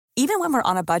Even when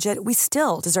we're on a budget, we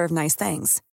still deserve nice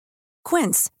things.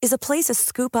 Quince is a place to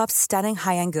scoop up stunning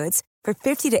high-end goods for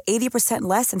 50 to 80%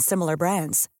 less than similar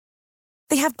brands.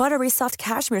 They have buttery soft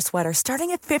cashmere sweaters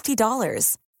starting at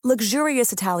 $50,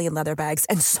 luxurious Italian leather bags,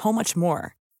 and so much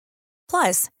more.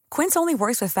 Plus, Quince only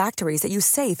works with factories that use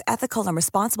safe, ethical, and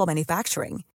responsible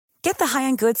manufacturing. Get the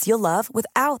high-end goods you'll love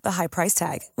without the high price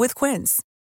tag with Quince.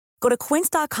 Go to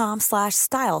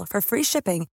quince.com/style for free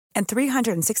shipping and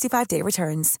 365-day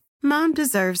returns. Mom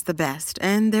deserves the best,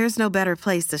 and there's no better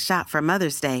place to shop for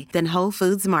Mother's Day than Whole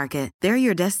Foods Market. They're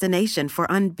your destination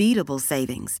for unbeatable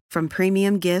savings, from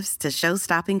premium gifts to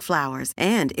show-stopping flowers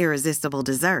and irresistible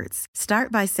desserts.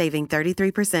 Start by saving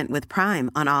 33% with Prime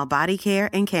on all body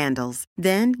care and candles.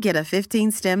 Then get a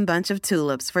 15-stem bunch of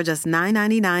tulips for just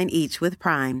 $9.99 each with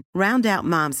Prime. Round out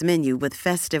Mom's menu with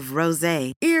festive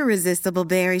rosé, irresistible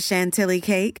berry chantilly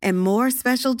cake, and more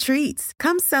special treats.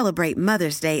 Come celebrate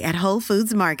Mother's Day at Whole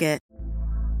Foods Market.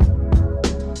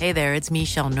 Hey there, it's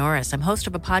Michelle Norris. I'm host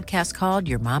of a podcast called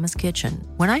Your Mama's Kitchen.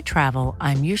 When I travel,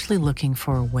 I'm usually looking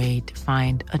for a way to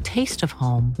find a taste of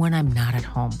home when I'm not at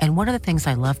home. And one of the things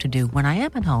I love to do when I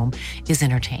am at home is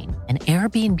entertain. And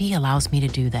Airbnb allows me to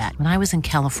do that. When I was in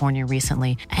California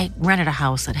recently, I rented a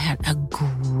house that had a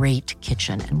great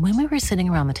kitchen. And when we were sitting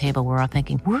around the table, we're all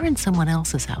thinking, we're in someone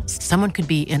else's house. Someone could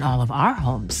be in all of our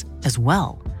homes as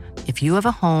well. If you have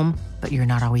a home, but you're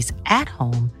not always at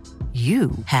home,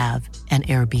 you have an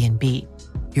Airbnb.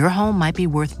 Your home might be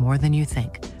worth more than you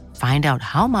think. Find out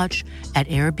how much at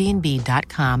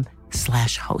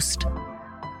airbnb.com/host.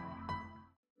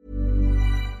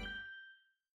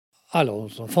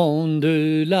 Allons enfants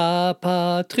de la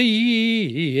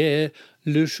patrie,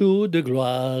 le jour de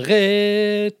gloire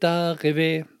est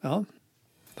arrivé. Ja.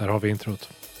 Där har vi introt.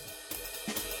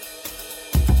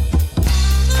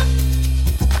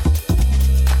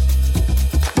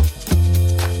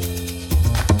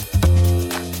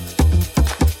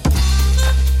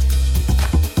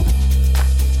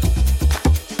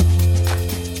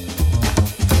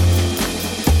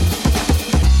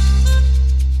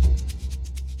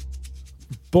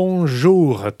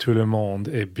 Bonjour à tout le monde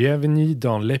et bienvenue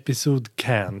dans l'épisode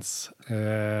 15.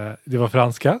 Det var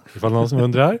franska, ifall någon som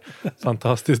undrar.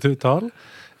 Fantastiskt uttal.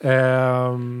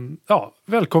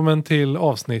 Välkommen till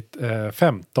avsnitt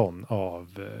 15 av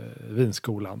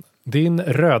Vinskolan. Din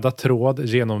röda tråd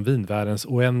genom vinvärldens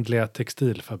oändliga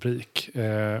textilfabrik.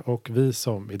 Och vi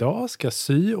som idag ska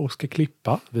sy och ska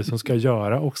klippa. Vi som ska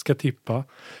göra och ska tippa.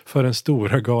 För den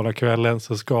stora galakvällen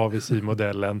så ska vi sy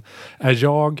modellen. Är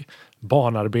jag,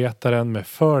 barnarbetaren med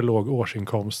för låg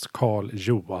årsinkomst Carl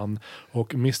Johan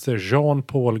och Mr.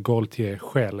 Jean-Paul Gaultier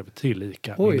själv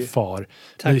tillika min far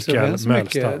Mikael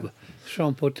Mölstad.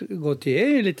 Jean-Paul Gaultier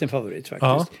är en liten favorit faktiskt.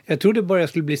 Ja. Jag trodde bara jag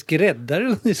skulle bli skräddare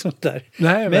eller något sånt där.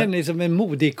 Nej, men liksom en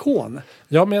modikon.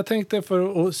 Ja, men jag tänkte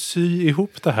för att sy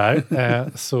ihop det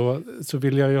här så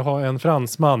vill jag ju ha en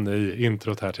fransman i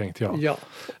introt här, tänkte jag. Ja.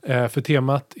 För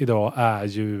temat idag är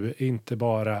ju inte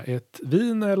bara ett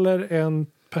vin eller en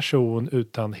person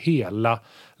utan hela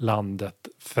landet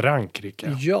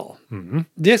Frankrike. Ja,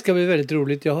 det ska bli väldigt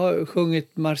roligt. Jag har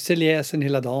sjungit Marseillaisen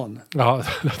hela dagen. Ja,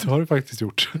 det har du faktiskt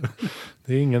gjort.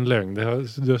 Det är ingen lögn. Du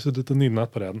har suttit och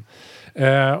nynnat på den.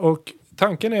 Och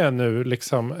tanken är nu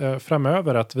liksom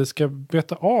framöver att vi ska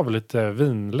beta av lite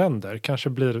vinländer. Kanske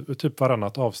blir typ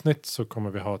varannat avsnitt så kommer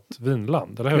vi ha ett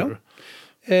vinland, eller hur? Ja.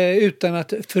 Utan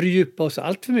att fördjupa oss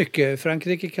allt för mycket.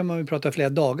 Frankrike kan man ju prata flera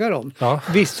dagar om. Ja.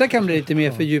 Vissa kan bli lite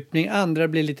mer fördjupning, andra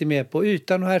blir lite mer på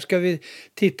ytan. Och här ska vi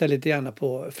titta lite grann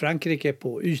på Frankrike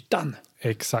på ytan.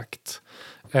 Exakt.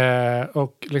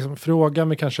 Och liksom frågan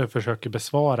vi kanske försöker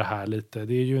besvara här lite.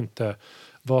 Det är ju inte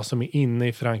vad som är inne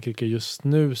i Frankrike just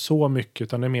nu så mycket.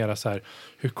 Utan det är mera så här,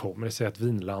 hur kommer det sig att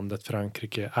vinlandet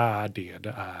Frankrike är det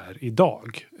är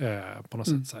idag? På något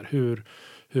sätt så här, hur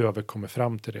har vi kommit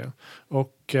fram till det?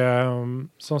 Och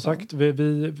som sagt,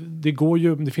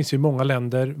 det finns ju många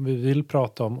länder vi vill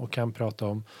prata om och kan prata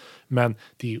om. Men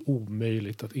det är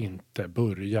omöjligt att inte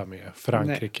börja med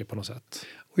Frankrike på något sätt.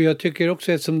 Och jag tycker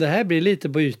också, eftersom det här blir lite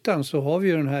på ytan, så har vi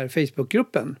ju den här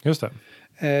Facebookgruppen. Just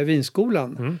det.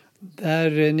 Vinskolan.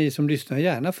 Där ni som lyssnar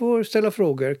gärna får ställa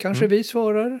frågor. Kanske vi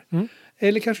svarar.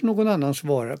 Eller kanske någon annan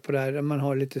svarar på det här. Där man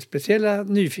har lite speciella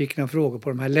nyfikna frågor på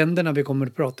de här länderna vi kommer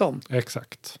att prata om.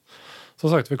 Exakt. Som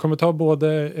sagt, vi kommer ta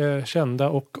både kända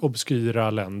och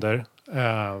obskyra länder.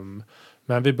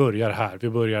 Men vi börjar här. Vi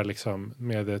börjar liksom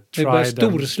med det börjar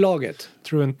storslaget.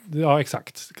 Ja,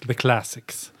 exakt. The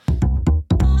classics.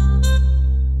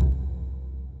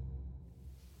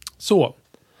 Så,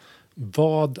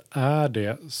 vad är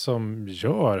det som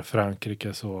gör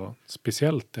Frankrike så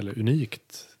speciellt eller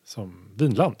unikt som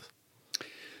vinland?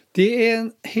 Det är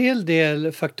en hel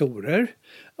del faktorer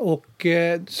och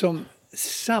som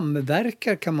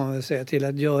samverkar kan man väl säga till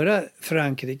att göra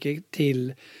Frankrike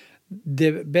till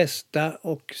det bästa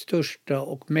och största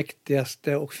och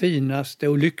mäktigaste och finaste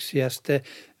och lyxigaste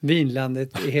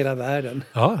vinlandet i hela världen.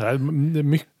 Ja, det är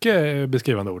mycket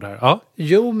beskrivande ord här. Ja.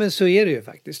 Jo, men så är det ju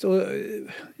faktiskt. Och,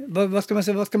 vad ska man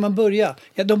säga, vad ska man börja?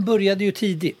 Ja, de började ju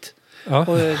tidigt. Ja.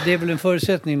 Och det är väl en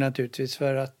förutsättning naturligtvis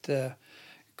för att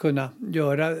kunna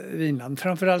göra vinland.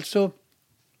 Framförallt så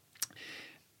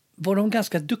var de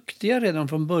ganska duktiga redan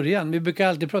från början. Vi brukar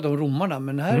alltid prata om romarna,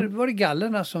 men här var det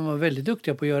gallerna som var väldigt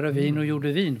duktiga på att göra vin och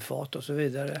gjorde vinfat och så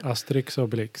vidare. Asterix och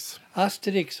Obelix.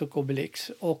 Asterix och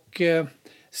Obelix. Och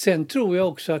sen tror jag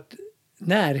också att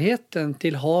närheten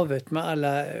till havet med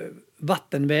alla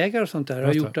vattenvägar och sånt där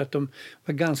har gjort att de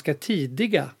var ganska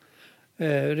tidiga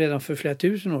redan för flera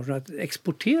tusen år sedan att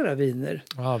exportera viner.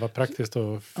 Ja, det var praktiskt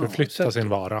att förflytta sin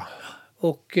vara.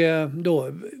 Och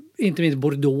då, inte minst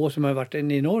Bordeaux som har varit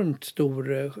en enormt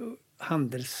stor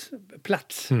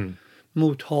handelsplats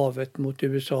mot havet, mot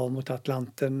USA, mot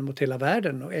Atlanten, mot hela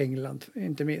världen och England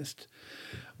inte minst.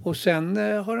 Och sen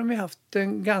har de haft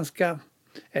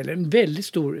en väldigt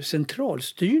stor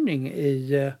centralstyrning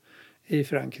i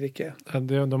Frankrike.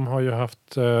 De har ju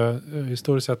haft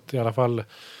historiskt sett i alla fall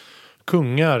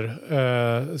kungar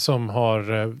som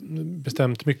har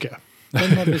bestämt mycket. De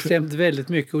har bestämt väldigt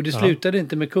mycket och det slutade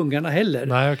inte med kungarna heller.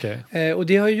 Nej, okay. Och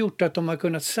det har gjort att de har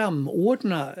kunnat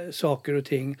samordna saker och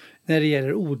ting när det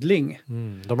gäller odling.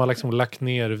 De har liksom lagt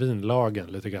ner vinlagen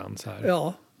lite grann så här.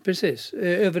 Ja, precis.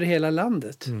 Över hela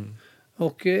landet.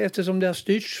 Och eftersom det har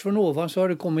styrts från ovan så har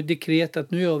det kommit dekret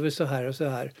att nu gör vi så här och så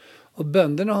här. Och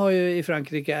bönderna har ju i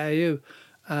Frankrike är ju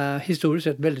historiskt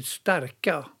sett väldigt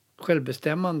starka,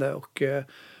 självbestämmande och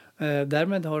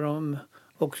därmed har de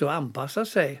också anpassat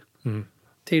sig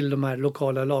till de här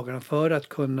lokala lagarna för att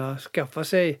kunna skaffa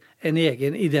sig en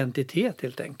egen identitet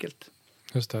helt enkelt.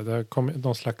 Just det har kommit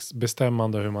någon slags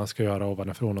bestämmande hur man ska göra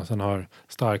ovanifrån och sen har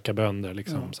starka bönder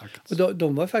liksom sagt. Och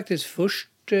de var faktiskt först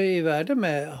i världen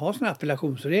med att ha såna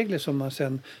appellationsregler som man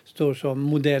sen står som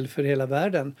modell för hela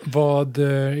världen. Vad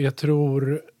jag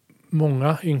tror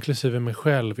många, inklusive mig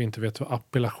själv, inte vet vad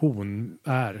appellation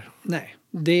är. Nej,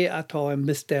 det är att ha en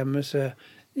bestämmelse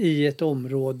i ett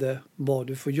område vad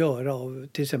du får göra av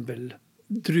till exempel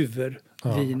druvor,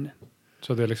 vin.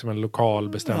 Så det är liksom en lokal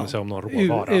bestämmelse om någon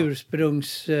råvara?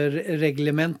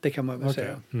 Ursprungsreglemente kan man väl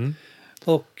säga.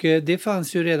 Och det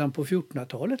fanns ju redan på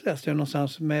 1400-talet läste jag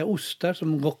någonstans med ostar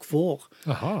som Roquefort.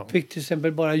 Fick till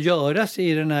exempel bara göras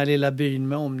i den här lilla byn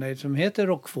med omnejd som heter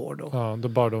Roquefort då. Ja, då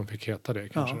bara de fick heta det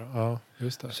kanske. Ja,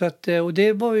 just det. Så att, och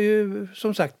det var ju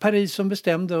som sagt Paris som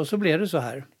bestämde och så blev det så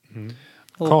här.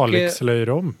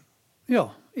 Kalixlöjrom.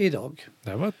 Ja, idag.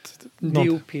 Det var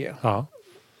DOP. Ja.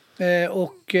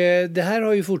 Och det här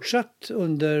har ju fortsatt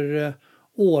under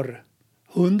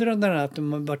århundradena att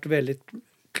de har varit väldigt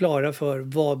klara för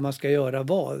vad man ska göra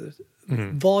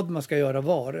vad man ska göra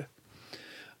var.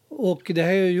 Och det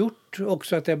har ju gjort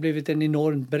också att det har blivit en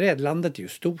enormt bredd. Landet är ju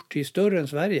stort, det är större än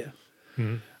Sverige.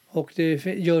 Och det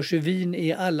görs ju vin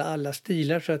i alla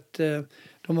stilar så att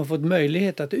de har fått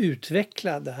möjlighet att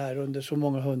utveckla det här under så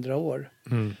många hundra år.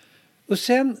 Och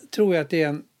sen tror jag att det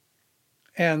är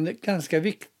en ganska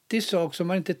viktig sak som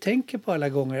man inte tänker på alla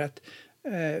gånger. Att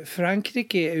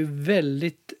Frankrike är ju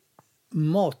väldigt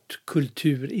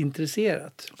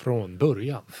matkulturintresserat. Från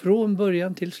början? Från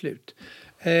början till slut.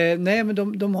 Nej,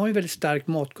 men de har ju väldigt stark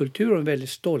matkultur och är väldigt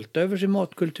stolta över sin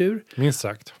matkultur.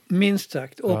 Minst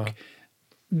sagt. Och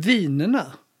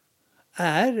vinerna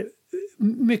är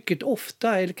mycket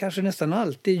ofta, eller kanske nästan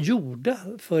alltid, gjorda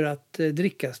för att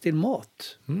drickas till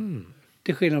mat.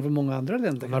 Till skillnad från många andra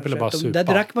länder. Där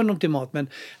drack man dem till mat, men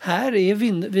här är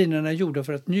vinerna gjorda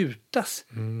för att njutas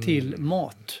till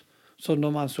mat. Som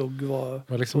de ansåg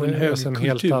var liksom en hög kultur. En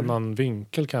helt annan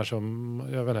vinkel kanske om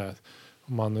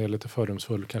man är lite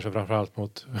fördomsfull kanske framförallt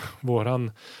mot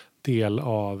våran del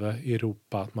av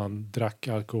Europa att man drack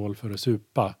alkohol för att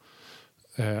supa.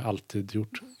 Alltid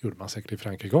gjorde man säkert i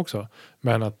Frankrike också.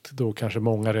 Men att då kanske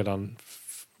många redan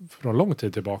från lång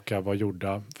tid tillbaka var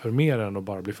gjorda för mer än att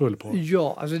bara bli full på.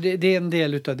 Ja, alltså det är en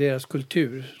del av deras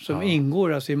kultur som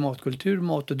ingår alltså i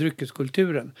mat- och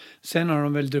dryckeskulturen. Sen har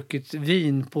de väl druckit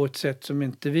vin på ett sätt som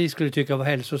inte vi skulle tycka var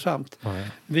hälsosamt.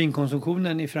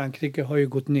 Vinkonsumtionen i Frankrike har ju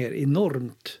gått ner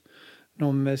enormt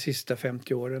de sista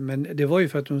 50 åren. Men det var ju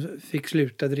för att de fick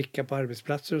sluta dricka på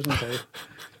arbetsplatser och sånt där.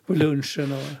 På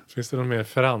lunchen och... Finns det något mer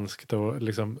franskt att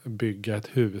liksom bygga ett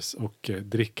hus och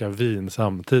dricka vin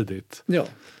samtidigt? Ja,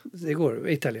 det går.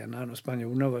 Italienarna och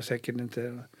spanjorerna var säkert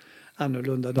inte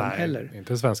annorlunda de heller.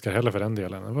 Inte svenskar heller för den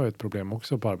delen. Det var ju ett problem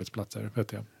också på arbetsplatser,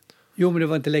 vet jag. Jo, men det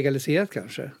var inte legaliserat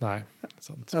kanske. Nej,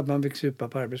 sant. Att man fick supa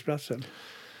på arbetsplatsen.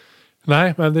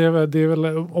 Nej, men det är väl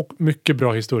och mycket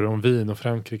bra historia om Wien och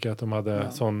Frankrike. Att de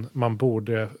hade sån, man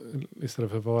borde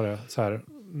istället för att vara så här,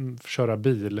 köra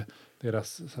bil.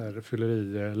 Deras så här,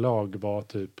 fyllerilag var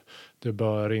typ, du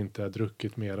bör inte ha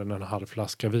druckit mer än en halv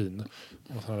flaska vin.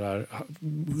 Och sådana där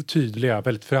tydliga,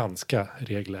 väldigt franska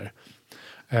regler.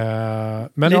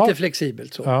 Men lite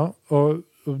flexibelt så. Ja, och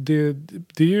det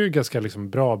är ju ganska liksom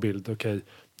bra bild. Okej,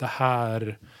 det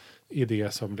här är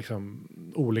det som liksom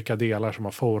olika delar som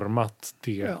har format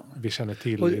det vi känner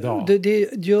till och idag. Det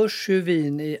görs ju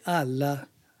vin i alla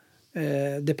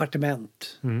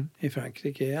departement i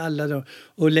Frankrike.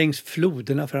 Och längs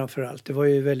floderna framför allt. Det var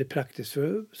ju väldigt praktiskt.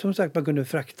 För, som sagt, man kunde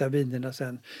frakta vinerna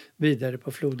sen vidare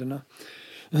på floderna.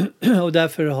 Och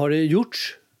därför har det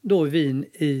gjorts då vin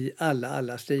i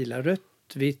alla stilar. Rött,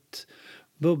 vitt,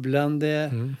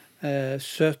 bubblande,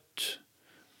 sött,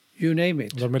 you name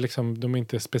it. De är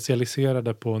inte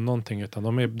specialiserade på någonting utan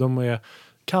de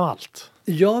kan allt.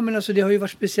 Ja, men alltså det har ju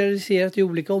varit specialiserat i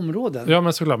olika områden. Ja,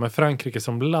 men såklart. Men Frankrike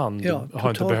som land har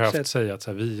inte behövt säga att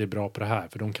så här, vi är bra på det här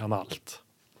för de kan allt.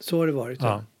 Så har det varit.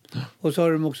 Ja. Och så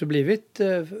har de också blivit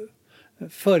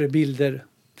förebilder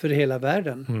för hela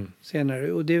världen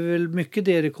senare. Och det är väl mycket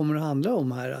det kommer att handla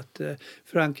om här. Att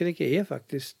Frankrike är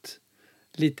faktiskt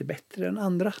lite bättre än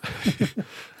andra.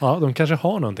 Ja, de kanske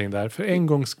har någonting där. För en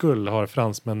gångs skull har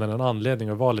fransmännen en anledning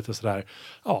att vara lite sådär,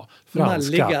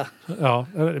 franska. Malliga. Ja,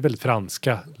 väldigt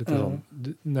franska. Lite sån,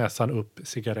 näsan upp,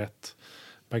 cigarett,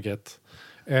 baguette.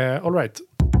 All right.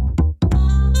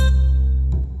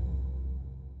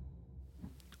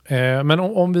 Men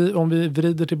om vi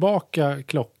vrider tillbaka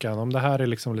klockan, om det här är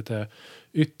liksom lite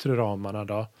yttre ramarna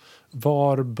då.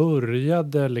 Var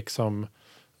började liksom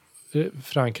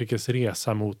Frankrikes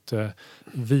resa mot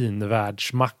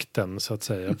vinvärldsmakten så att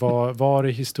säga? Var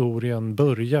i historien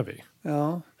börjar vi?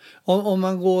 Ja, om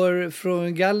man går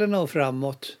från gallerna och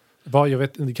framåt. Jag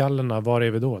vet gallerna, var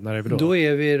är vi då? När är vi då? Då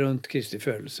är vi runt Kristi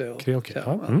födelse.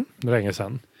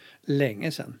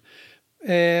 Länge sedan.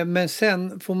 Men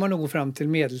sen får man nog gå fram till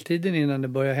medeltiden innan det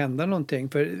börjar hända någonting.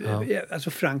 För alltså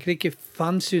Frankrike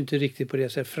fanns ju inte riktigt på det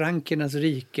sättet. Frankernas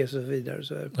rike och så vidare.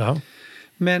 Så.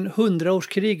 Men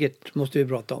 100-årskriget måste vi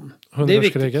prata om.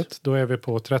 100-årskriget, då är vi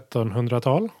på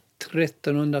 1300-tal.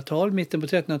 1300-tal, mitten på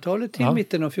 1300-talet till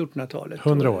mitten av 1400-talet.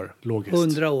 100 år, logiskt.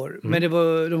 100 år. Men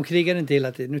de krigade inte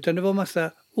hela tiden, utan det var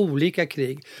massa olika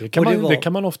krig. Det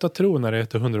kan man ofta tro när det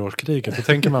heter 100-årskriget. Då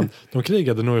tänker man, de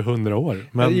krigade nog i 100 år.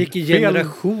 Men det gick i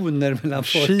generationer mellan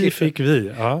folk. Fick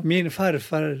vi. Ja.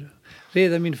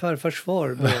 Redan min farfars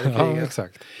far började kriga. Ja,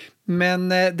 exakt. Men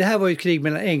det här var ju ett krig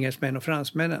mellan engelsmän och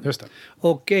fransmännen. Just det.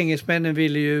 Och engelsmännen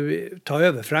ville ju ta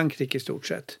över Frankrike i stort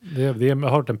sett. Vi har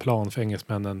hört en plan för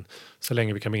engelsmännen så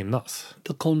länge vi kan minnas.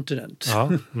 The Continent.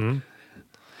 Ja.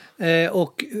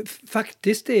 Och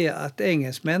faktiskt är att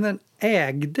engelsmännen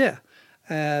ägde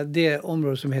det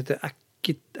område som heter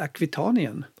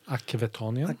Akvitanien.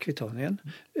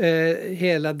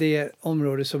 Hela det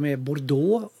område som är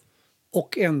Bordeaux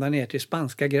och ända ner till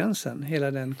spanska gränsen.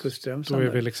 Hela den kustremsan. Då är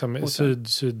vi liksom i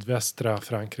sydvästra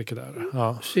Frankrike där.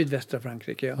 Ja. Sydvästra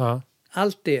Frankrike, ja.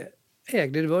 Allt det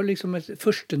ägde. Det var liksom ett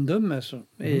furstendöme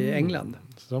i England.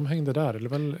 Så de hängde där?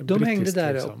 Eller de hängde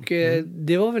där liksom. Och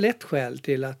det var väl ett skäl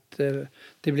till att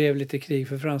det blev lite krig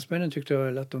för fransmännen tyckte jag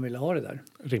väl att de ville ha det där.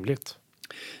 Rimligt.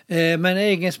 Men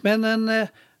engelsmännen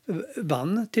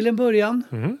vann till en början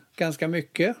ganska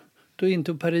mycket. Då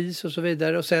intog Paris och så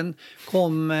vidare och sen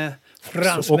kom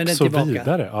fransmännen tillbaka.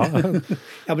 Vidare,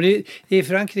 ja, men i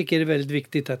Frankrike är det väldigt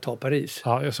viktigt att ta Paris.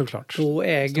 Ja, såklart. Då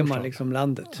äger man liksom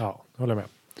landet. Ja, håller med.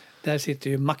 Där sitter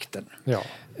ju makten. Ja.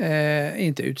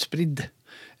 Inte utspridd.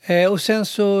 Och sen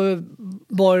så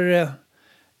var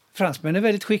fransmännen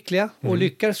väldigt skickliga och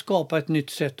lyckades skapa ett nytt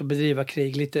sätt att bedriva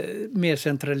krig lite mer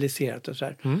centraliserat och så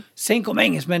här. Sen kom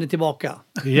engelsmännen tillbaka.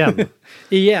 Igen.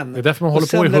 Det är därför man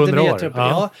håller på i 100 år.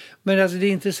 Ja, men alltså det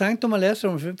är intressant om man läser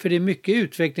om för det är mycket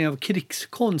utveckling av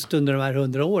krigskonst under de här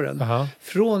 100 åren.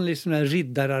 Från liksom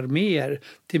riddararméer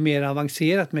till mer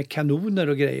avancerat med kanoner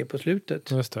och grejer på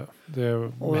slutet. Just det.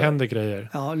 Det händer grejer.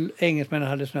 Ja, engelsmännen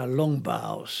hade såna här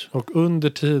longbows. Och under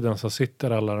tiden så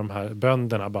sitter alla de här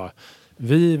bönderna bara,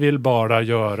 vi vill bara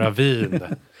göra vin.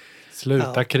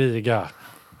 Sluta kriga.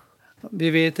 Vi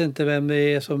vet inte vem det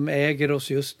är som äger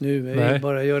oss just nu. Vi vill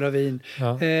bara göra vin.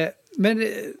 Ja. Men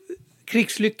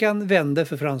krigslyckan vände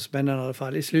för fransmännen i alla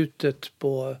fall i slutet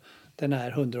på den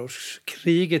här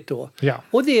 100-årskriget då. Ja.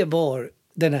 Och det var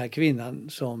den här kvinnan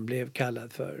som blev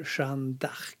kallad för Jeanne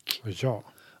d'Arc. Ja.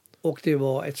 Och det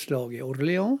var ett slag i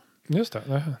Orléans. Just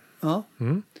det. Ja.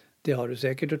 Det har du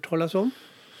säkert hört talas om.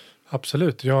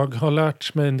 Absolut. Jag har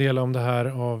lärt mig en del om det här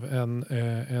av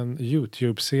en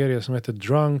YouTube-serie som heter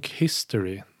Drunk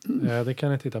History. Det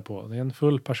kan ni titta på. Det är en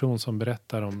full person som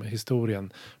berättar om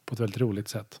historien på ett väldigt roligt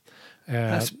sätt.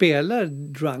 Han spelar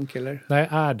drunk eller? Nej,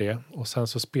 är det. Och sen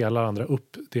så spelar andra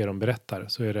upp det de berättar.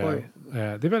 Så är det,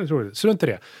 det är väldigt roligt. Så inte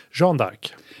det. Jeanne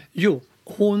d'Arc. Jo,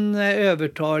 hon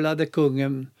övertalade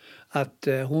kungen att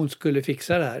hon skulle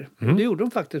fixa det här. Och det gjorde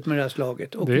hon faktiskt med det här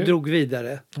slaget. Och drog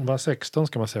vidare. Hon var 16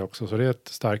 ska man säga också. Så det är ett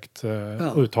starkt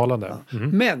uttalande. Ja.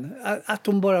 Men att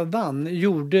hon bara vann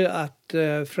gjorde att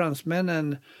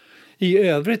fransmännen i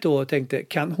övrigt då tänkte,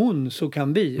 kan hon så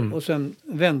kan vi. Och sen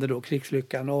vände då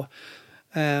krigslyckan. Och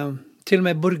till och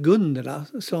med burgunderna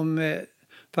som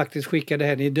faktiskt skickade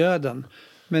henne i döden.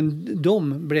 Men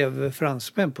de blev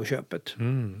fransmän på köpet.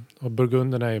 Och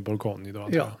burgunderna är i Bourgogne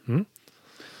idag. Ja.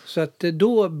 Så att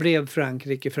då blev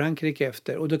Frankrike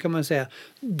efter. Och då kan man säga,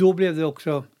 då blev det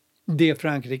också det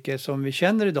Frankrike som vi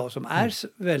känner idag. Som är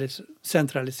väldigt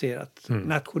centraliserat,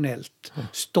 nationellt,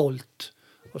 stolt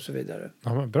och så vidare.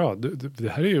 Ja, men bra. Det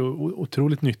här är ju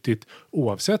otroligt nyttigt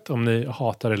oavsett om ni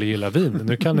hatar eller gillar vin.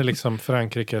 Nu kan ni liksom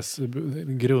Frankrikes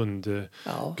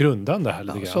grundande här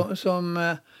lite grann.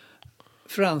 Som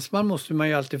fransman måste man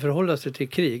ju alltid förhålla sig till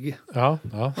krig. Ja.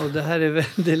 Och det här är väl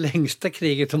det längsta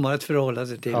kriget de har att förhålla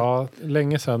sig till. Ja,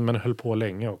 länge sedan men höll på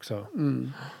länge också.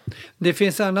 Det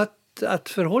finns annat att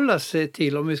förhålla sig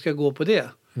till om vi ska gå på det.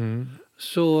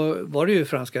 Så var det ju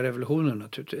franska revolutionen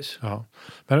naturligtvis. Ja,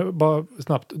 men bara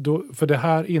snabbt. För det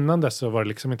här innan dess så var det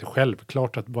liksom inte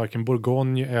självklart att varken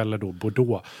Bourgogne eller då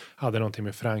Bordeaux hade någonting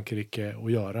med Frankrike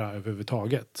att göra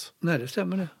överhuvudtaget. Nej, det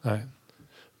stämmer det. Nej.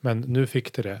 Men nu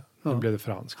fick det. Nu blev det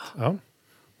franskt. Ja.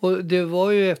 Och det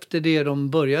var ju efter det de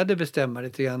började bestämma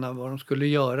lite grann vad de skulle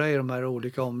göra i de här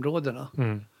olika områdena.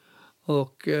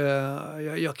 Och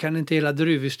jag kan inte hela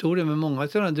druvhistorien, men många av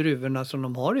de här druvorna som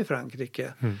de har i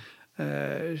Frankrike,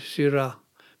 Syrah,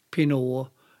 Pinot,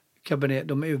 Cabernet,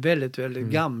 de är ju väldigt, väldigt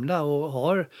gamla och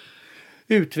har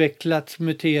utvecklats,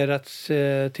 muterats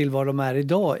till vad de är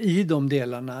idag i de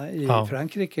delarna i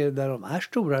Frankrike där de är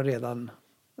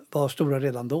var stora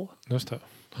redan då. Just det.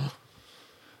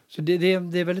 Så det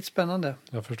är väldigt spännande.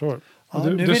 Jag förstår. Ja,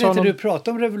 nu vill inte du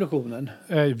prata om revolutionen.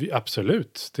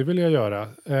 Absolut, det vill jag göra.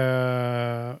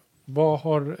 Vad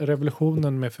har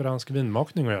revolutionen med fransk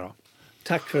vinmakning att göra?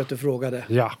 Tack för att du frågade.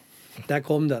 Ja. Där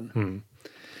kom den.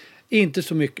 Inte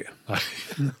så mycket.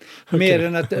 Mer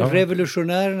än att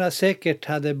revolutionärerna säkert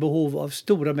hade behov av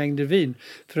stora mängder vin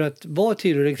för att vara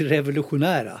tillräckligt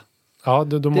revolutionära. Ja,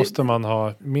 då måste man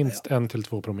ha minst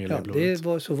 1-2 promille i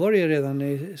blodet. Så var det redan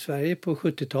i Sverige på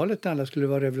 70-talet när alla skulle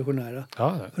vara revolutionära.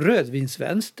 Ja.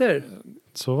 Rödvinsvänster.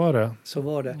 Så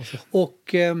var det.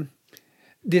 Och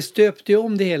det stöpte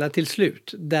om det hela till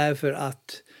slut därför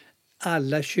att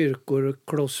alla kyrkor,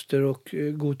 kloster och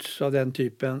gods av den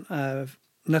typen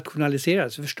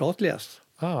nationaliserades, förstatligas.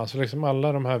 Så liksom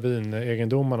alla de här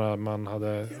vinegendomarna man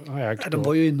hade ägt. Ja, de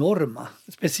var ju enorma.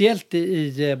 Speciellt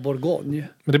i Bourgogne.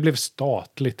 Men det blev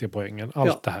statligt i poängen.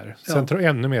 Allt det här.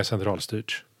 Ännu mer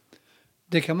centralstyrt.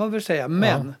 Det kan man väl säga.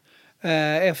 Men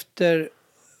efter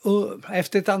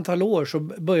ett antal år så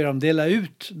började de dela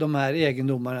ut de här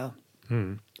egendomarna.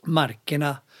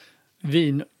 Markerna,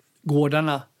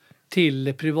 vingårdarna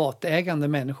till privatägande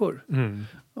människor.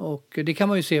 Och det kan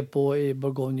man ju se på i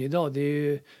Bourgogne idag. Det är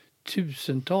ju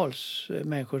tusentals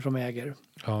människor som äger.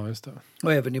 Ja, just det.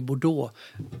 Och även i Bordeaux.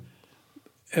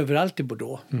 Överallt i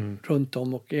Bordeaux. Runt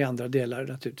om och i andra delar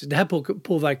naturligtvis. Det här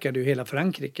påverkade ju hela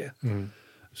Frankrike.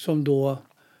 Som då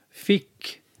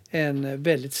fick en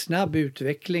väldigt snabb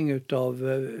utveckling utav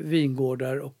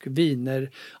vingårdar och viner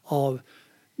av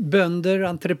bönder,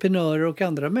 entreprenörer och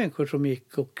andra människor som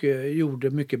gick och gjorde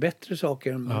mycket bättre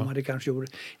saker än man hade kanske gjort.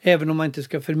 Även om man inte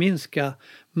ska förminska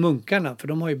munkarna, för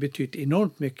de har ju betytt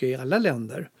enormt mycket i alla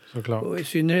länder. Såklart. Och i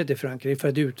synnerhet i Frankrike för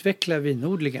att utveckla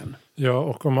vinodlingen. Ja,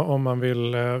 och om man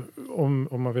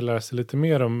vill lära sig lite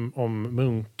mer om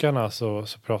munkarna så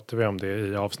pratar vi om det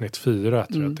i avsnitt 4,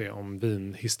 tror jag att det är, om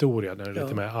vinhistoria. Där det är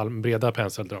lite mer breda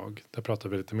penseldrag. Där pratar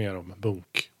vi lite mer om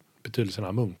betydelsen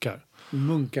av munkar.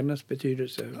 Munkarnas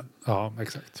betydelse. Ja,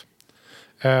 exakt.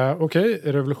 Okej,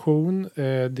 revolution.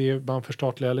 Man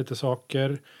förstatligar lite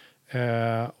saker.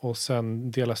 Och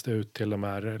sen delas det ut till de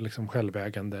här liksom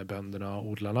självägande bönderna och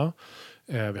odlarna.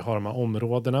 Vi har de här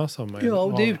områdena som...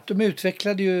 De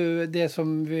utvecklade ju det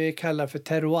som vi kallar för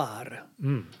terroir.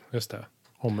 Just det.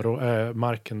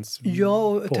 Markens Ja,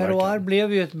 och terroir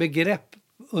blev ju ett begrepp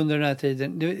under den här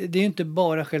tiden. Det är inte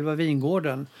bara själva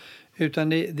vingården. Utan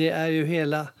det är ju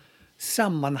hela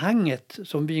sammanhanget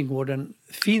som vingården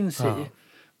finns i.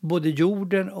 både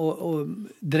jorden och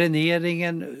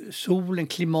dräneringen, solen,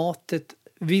 klimatet,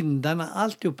 vindarna,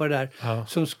 alltihopa där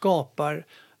som skapar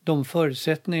de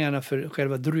förutsättningarna för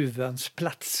själva druvans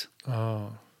plats.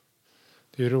 Ja.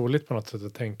 Det är roligt på något sätt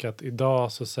att tänka att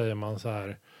idag så säger man så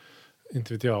här,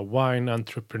 inte vet jag, wine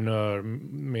entreprenör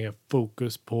med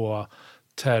fokus på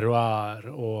terroir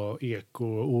och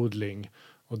ekoodling.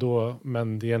 Och då,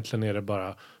 men egentligen är det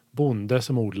bara bonde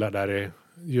som odlar där det är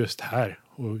just här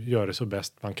och gör det så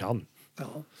bäst man kan.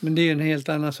 Ja, men det är en helt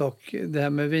annan sak. Det här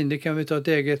med vin, det kan vi ta ett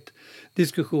eget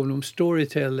diskussion om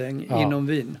storytelling inom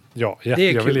vin. Ja,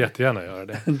 jag vill jättegärna göra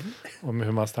det. Om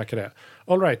hur man snackar det.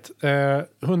 All right.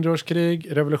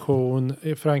 100-årskrig, revolution.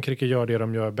 Frankrike gör det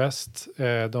de gör bäst.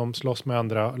 De slåss med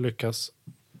andra, lyckas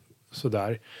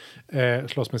sådär.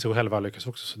 Slåss med sig själva, lyckas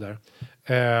också sådär.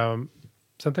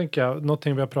 Sen tänker jag,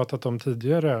 någonting vi har pratat om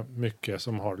tidigare mycket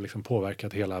som har liksom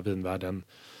påverkat hela vinvärlden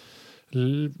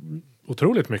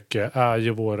otroligt mycket är ju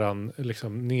våran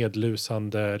liksom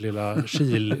nedlusande lilla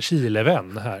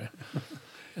Chilevän här.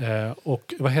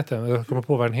 Och vad heter den? Jag kommer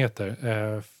på vad den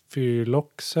heter.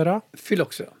 Phylloxera?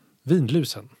 Phylloxera.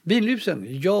 Vinlusen. Vinlusen,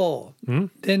 ja.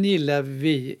 Den gillar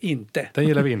vi inte. Den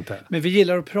gillar vi inte. Men vi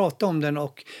gillar att prata om den,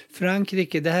 och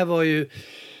Frankrike, det här var ju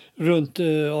runt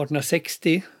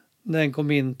 1860 när den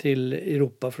kom in till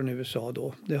Europa från USA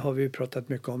då. Det har vi ju pratat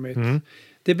mycket om i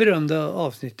det berömda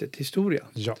avsnittet historia.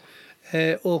 Ja.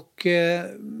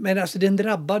 Men alltså den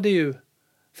drabbade ju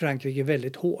Frankrike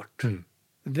väldigt hårt.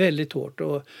 Väldigt hårt.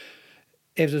 Och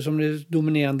eftersom det är ett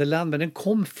dominerande land, men den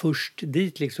kom först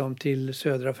dit liksom till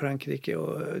södra Frankrike.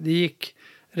 Och det gick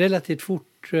relativt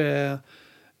fort.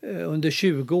 Under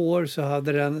 20 år så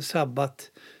hade den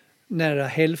sabbat nära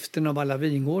hälften av alla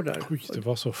vingårdar. Oj, det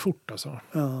var så fort alltså.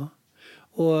 Ja.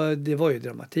 Och det var ju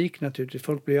dramatik naturligtvis.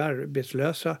 Folk blev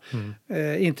arbetslösa.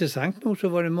 Intressant nog så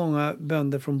var det många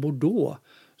bönder från Bordeaux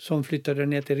som flyttade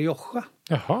ner till Rioja.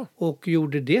 Jaha. Och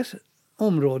gjorde det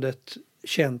området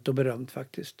känt och berömt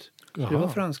faktiskt. Det var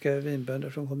franska vinbönder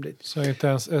som kom dit. Så inte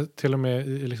ens till och med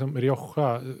i liksom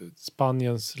Rioja,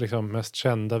 Spaniens liksom mest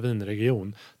kända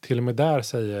vinregion, till och med där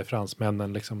säger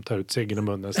fransmännen liksom, tar ut ciggen i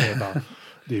munnen och säger bara,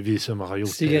 det är vi som har gjort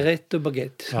cigarett och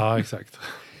baguette. Ja, exakt.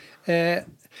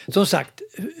 Som sagt,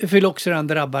 Phylloxeran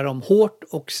drabbar dem hårt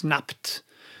och snabbt.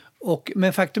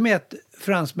 Men faktum är att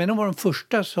fransmännen var de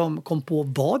första som kom på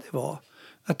vad det var.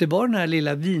 Att det var den här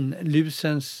lilla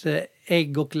vinlusens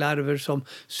ägg och larver som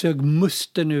sög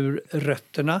musten ur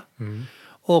rötterna.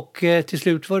 Och till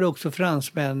slut var det också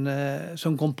fransmän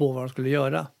som kom på vad de skulle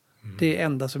göra. Det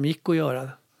enda som gick att göra.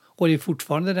 Och det är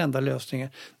fortfarande den enda lösningen.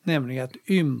 Nämligen att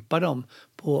ympa dem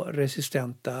på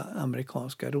resistenta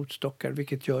amerikanska rotstockar.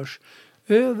 Vilket görs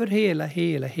över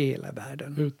hela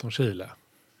världen. Utom Chile.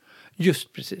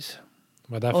 Just precis.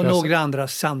 Och några andra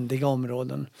sandiga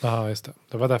områden. Ja, just det.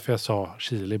 Det var därför jag sa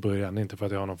Chile i början. Inte för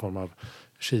att jag har någon form av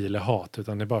Chile-hat.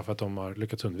 Utan det är bara för att de har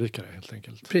lyckats undvika det helt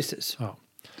enkelt. Precis. Ja.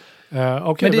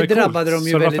 Okay, men det drabbade dem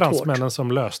ju väldigt hårt. Så det var fransmännen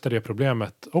som löste det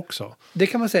problemet också. Det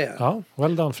kan man säga. Ja,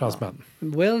 well done fransmän. Ja,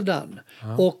 well done.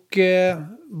 Ja. Och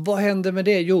vad hände med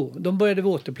det? Jo, de började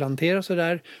återplantera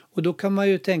sådär. Och då kan man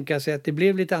ju tänka sig att det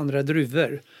blev lite andra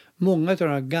druvor. Många av de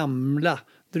här gamla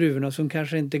druvorna som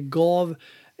kanske inte gav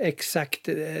exakt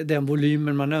den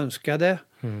volymen man önskade.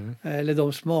 Eller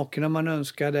de smakerna man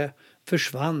önskade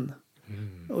försvann.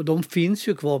 Och de finns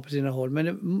ju kvar på sina håll, men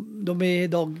de är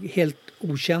idag helt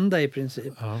okända i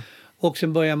princip. Ja. Och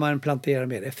sen börjar man plantera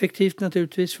mer effektivt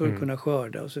naturligtvis för att kunna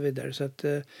skörda och så vidare. Så att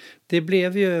det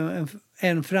blev ju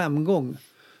en framgång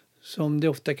som det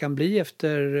ofta kan bli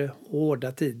efter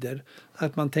hårda tider.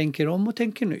 Att man tänker om och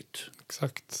tänker nytt.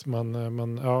 Exakt.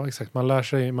 Exakt. Man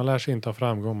lär sig inte av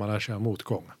framgång, man lär sig av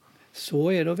motgång.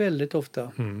 Så är det väldigt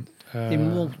ofta. I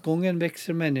motgången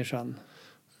växer människan.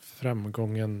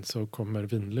 Framgången så kommer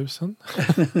vinlusen.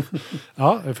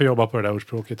 Ja, jag får jobba på det där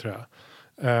ordspråket tror jag.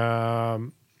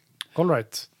 All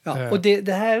right. Ja, och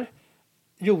det här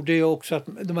gjorde ju också att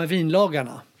de här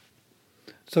vinlagarna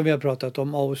som vi har pratat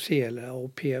om, AOC eller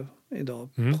AOP idag,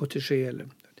 protégé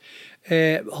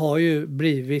har ju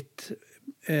blivit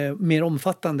mer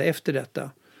omfattande efter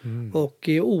detta. Och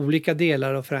i olika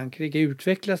delar av Frankrike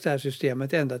utvecklas det här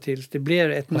systemet ända tills det blir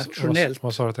ett nationellt...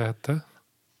 Vad sa du att det hette?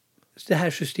 Det här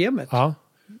systemet? Ja.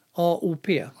 AOP.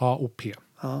 AOP.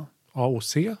 Ja.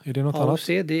 AOC, är det något annat? AOC,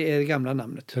 det är det gamla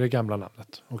namnet. Det är det gamla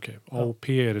namnet, okej. AOP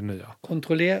är det nya.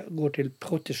 Contrôlé går till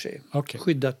protégé. Okay.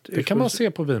 Skyddat det kan man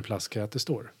se på vinflaska att det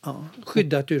står. Ja,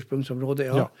 skyddat ursprungsområde,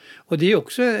 ja. Och det är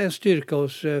också en styrka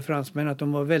hos fransmän att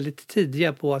de var väldigt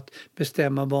tidiga på att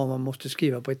bestämma vad man måste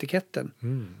skriva på etiketten.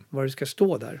 Vad det ska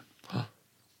stå där.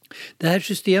 Det här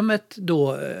systemet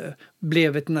då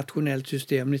blev ett nationellt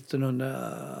system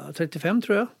 1935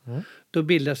 tror jag. Då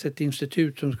bildas ett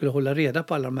institut som skulle hålla reda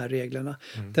på alla de här reglerna.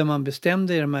 Där man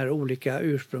bestämde i de här olika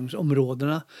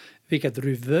ursprungsområdena vilka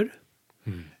druvor,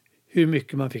 hur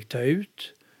mycket man fick ta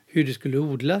ut, hur det skulle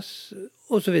odlas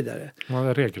och så vidare.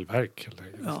 Regelverk.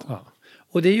 Ja.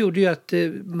 Och det gjorde ju att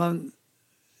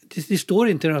det står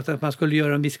inte något att man skulle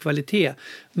göra en viss kvalitet.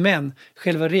 Men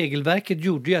själva regelverket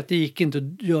gjorde ju att det gick inte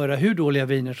att göra hur dåliga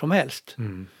viner som helst.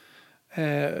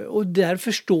 Och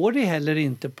därför står det heller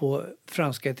inte på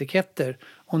franska etiketter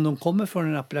om de kommer från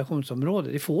en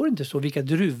appellationsområde. Det får inte så vilka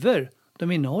druvor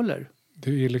de innehåller.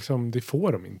 Det är liksom, det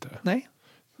får de inte. Nej.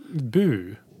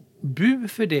 Bu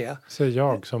för det. Säger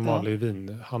jag som vanlig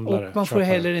vinhandlare. Och man får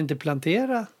heller inte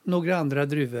plantera några andra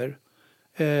druvor.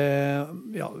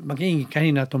 Man kan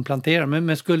hinna att de planterar.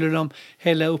 Men skulle de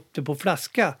hälla upp det på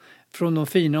flaska från de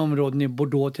fina områden i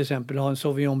Bordeaux till exempel och ha en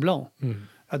Sauvignon Blanc.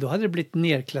 Ja, då hade det blivit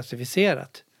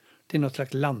nerklassificerat till något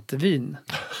slags lantvin.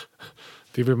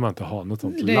 Det vill man inte ha, något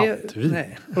sånt lantvin.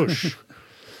 Nej. Usch.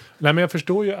 Nej, men jag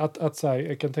förstår ju att så här,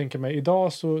 jag kan tänka mig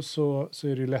idag så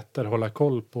är det ju lättare att hålla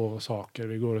koll på saker.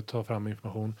 Vi går att ta fram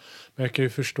information. Men jag kan ju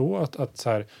förstå att så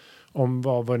här, om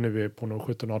vad nu är på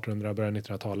 1700-1800 början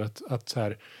 1900-talet, att så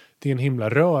här, det är en himla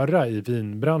röra i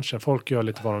vinbranschen. Folk gör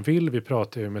lite vad de vill. Vi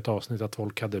pratade ju om ett avsnitt att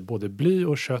folk hade både bly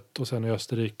och kött och sen i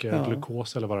Österrike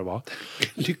glukos eller vad det var.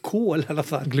 Glykol i alla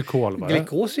fall. Glykol var det.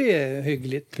 Glukos är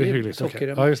hyggligt. Det är hyggligt, okay.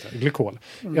 Ja just det, glykol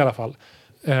i alla fall.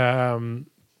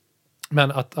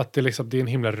 Men att det, liksom, det är en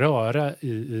himla röra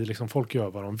i liksom, folk gör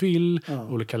vad de vill.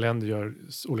 Olika länder gör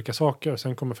olika saker. Och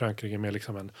sen kommer Frankrike med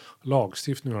liksom en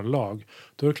lagstiftning och en lag.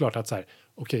 Då är det klart att så här,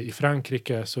 okej, i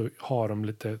Frankrike så har de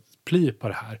lite pli på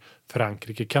det här.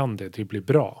 Frankrike kan det blir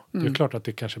bra. Det är klart att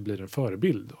det kanske blir en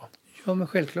förebild då. Ja, men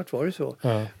självklart var det så.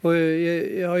 Ja. Och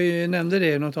jag nämnde det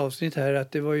i något avsnitt här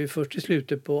att det var ju först i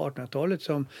slutet på 1800-talet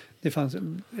som det fanns,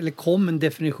 eller kom en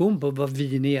definition på vad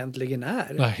vin egentligen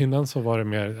är. Nej, innan så var det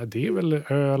mer, det är väl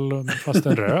öl fast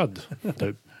en röd.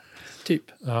 Typ.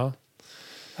 Ja.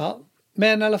 Ja,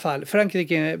 men i alla fall,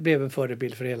 Frankrike blev en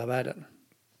förebild för hela världen.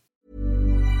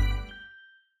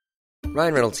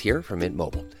 Ryan Reynolds here from Mint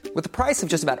Mobile. With the price of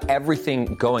just about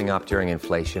everything going up during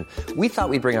inflation, we thought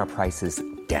we'd bring our prices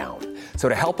down. So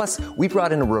to help us, we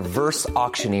brought in a reverse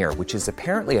auctioneer, which is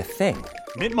apparently a thing.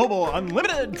 Mint Mobile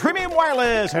Unlimited Premium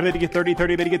Wireless. How to get 30,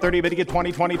 30, bit to get 30, bit to get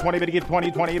 20, 20, 20, bit to get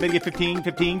 20, 20, bit to get 15,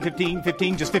 15, 15,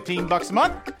 15, just $15 a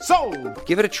month? Sold!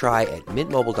 Give it a try at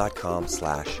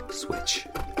mintmobile.com/switch.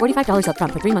 $45 up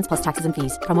front for 3 months plus taxes and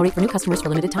fees. Promo rate for new customers for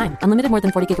limited time. Unlimited more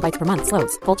than 40 gigabytes per month.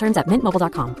 Slows full terms at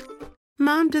mintmobile.com.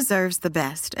 Mom deserves the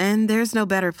best, and there's no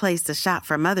better place to shop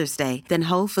for Mother's Day than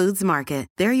Whole Foods Market.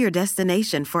 They're your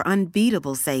destination for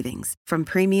unbeatable savings, from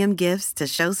premium gifts to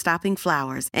show-stopping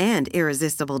flowers and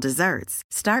irresistible desserts.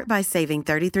 Start by saving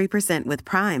 33% with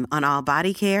Prime on all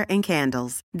body care and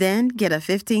candles. Then get a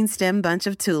 15-stem bunch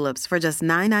of tulips for just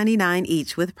 $9.99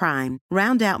 each with Prime.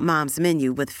 Round out Mom's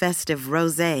menu with festive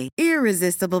rosé,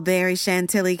 irresistible berry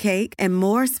chantilly cake, and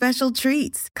more special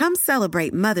treats. Come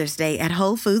celebrate Mother's Day at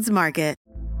Whole Foods Market.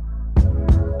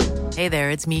 Hey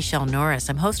there, it's Michelle Norris.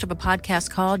 I'm host of a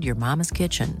podcast called Your Mama's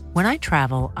Kitchen. When I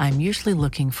travel, I'm usually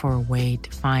looking for a way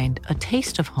to find a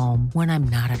taste of home when I'm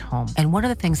not at home. And one of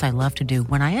the things I love to do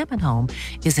when I am at home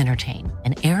is entertain.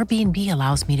 And Airbnb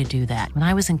allows me to do that. When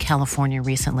I was in California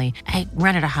recently, I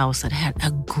rented a house that had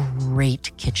a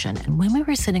great kitchen. And when we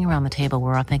were sitting around the table, we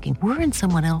were all thinking, we're in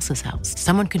someone else's house.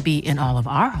 Someone could be in all of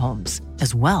our homes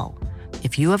as well.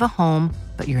 If you have a home,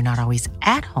 but you're not always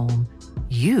at home,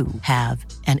 you have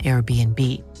an Airbnb.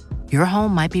 Your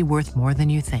home might be worth more than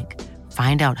you think.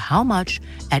 Find out how much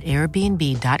at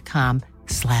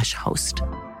airbnb.com/host.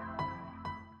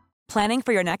 Planning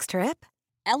for your next trip?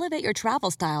 Elevate your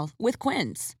travel style with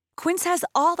Quince. Quince has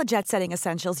all the jet-setting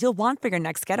essentials you'll want for your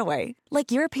next getaway,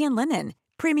 like European linen,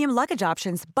 premium luggage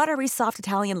options, buttery soft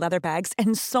Italian leather bags,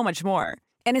 and so much more.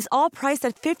 And is all priced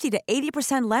at 50 to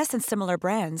 80% less than similar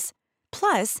brands.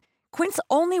 Plus, Quince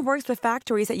only works with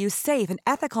factories that use safe and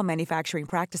ethical manufacturing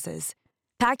practices.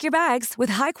 Pack your bags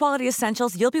with high-quality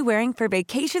essentials you'll be wearing for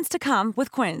vacations to come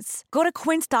with Quince. Go to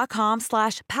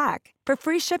quince.com/pack for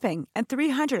free shipping and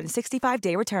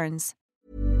 365-day returns.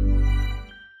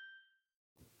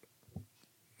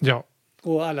 Ja.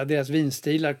 Och alla deras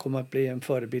vinstilar kommer att bli en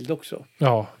förebild också.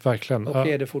 Ja, verkligen. Och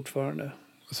är det fortfarande.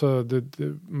 Så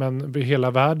men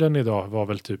hela världen idag var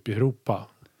väl typ Europa?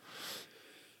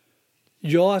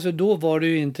 Ja, alltså då var det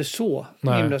ju inte så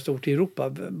himla stort i Europa.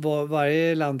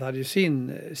 Varje land hade ju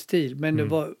sin stil. Men det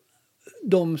var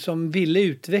de som ville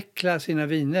utveckla sina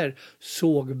viner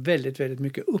såg väldigt, väldigt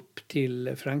mycket upp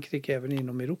till Frankrike även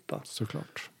inom Europa.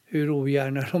 Såklart. Hur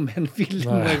ogärna de än vill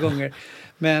många gånger.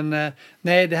 Men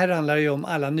nej, det här handlar ju om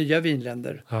alla nya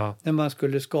vinländer. Ja. När man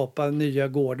skulle skapa nya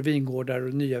vingårdar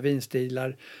och nya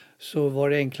vinstilar så var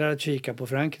det enklare att kika på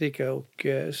Frankrike och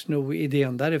sno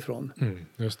idén därifrån.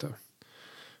 Just det.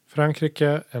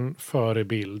 Frankrike, en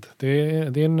förebild. Det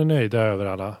är ni nöjda över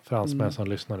alla fransmän som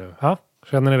lyssnar nu. Ha?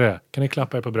 Känner ni det? Kan ni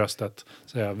klappa er på bröstet?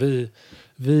 Säga, vi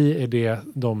är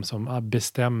de som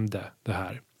bestämde det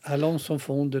här. Allons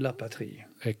enfants de la patrie.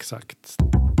 Exakt.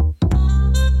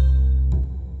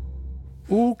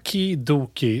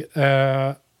 Okidoki.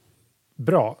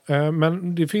 Bra.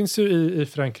 Men det finns ju i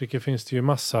Frankrike finns det ju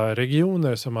massa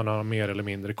regioner som man har mer eller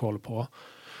mindre koll på.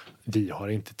 Vi har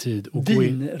inte tid att gå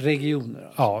in. Vinregioner.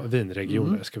 Alltså. Ja,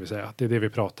 vinregioner ska vi säga. Det är det vi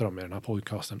pratar om i den här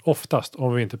podcasten. Oftast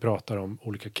om vi inte pratar om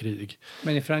olika krig.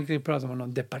 Men i Frankrike pratar man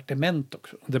om departement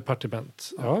också.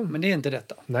 Departement, ja. Men det är inte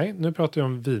detta. Nej, nu pratar jag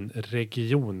om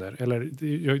vinregioner. Eller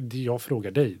jag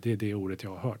frågar dig, det är det ordet jag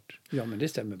har hört. Ja, men det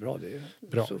stämmer bra.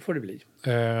 Bra. Så får det bli.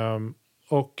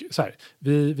 Och så här,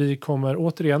 vi kommer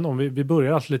återigen, om vi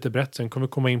börjar alltid lite brett, sen kommer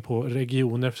vi komma in på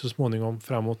regioner så småningom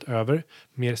framåt över,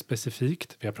 mer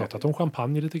specifikt. Vi har pratat om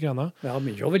champagne lite grann. Ja,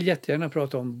 men jag vill jättegärna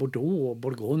prata om Bordeaux och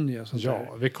Bourgogne och sånt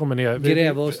där. Vi kommer ner.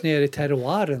 Gräva oss ner i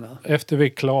terroirerna. Efter vi är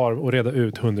klar och reda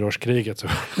ut 100-årskriget så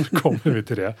kommer vi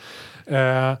till det.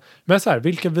 Men så här,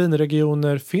 vilka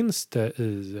vinregioner finns det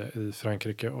i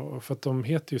Frankrike? För att de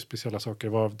heter ju speciella saker.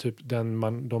 Vad typ de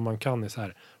man kan är så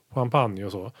här champagne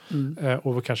och så.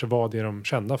 Och kanske vad är de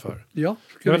kända för? Ja,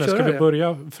 ska vi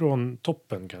börja från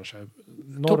toppen kanske?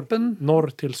 Norr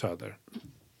till söder.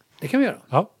 Det kan vi göra.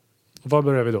 Ja. Och var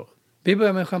börjar vi då? Vi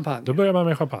börjar med champagne. Då börjar man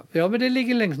med champagne. Ja, men det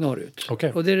ligger längst norrut.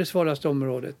 Okay. Och det är det svalaste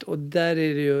området. Och där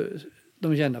är det ju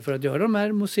de kända för att göra de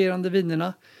här mousserande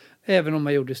vinerna. Även om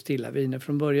man gjorde stilla viner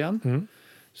från början.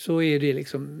 Så är det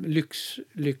liksom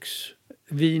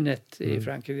lyxvinet i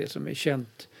Frankrike som är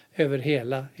känt över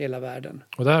hela världen.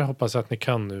 Och där hoppas jag att ni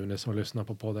kan nu, ni som lyssnar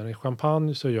på podden. I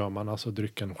champagne så gör man alltså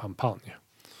drycken champagne.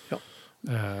 Ja.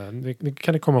 Det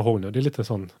kan ni komma ihåg nu. Det är lite en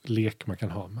sån lek man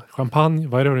kan ha. Champagne,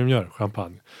 vad är det de gör?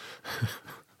 Champagne.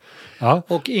 Ja.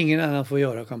 Och ingen annan får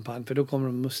göra champagne för då kommer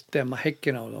de att stämma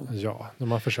häcken av dem. Ja,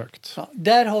 de har försökt. Ja,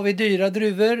 där har vi dyra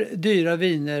druvor, dyra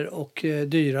viner och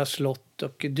dyra slott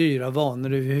och dyra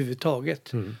vanor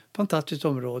överhuvudtaget. Fantastiskt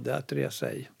område att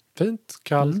resa i. Fint,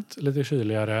 kallt, lite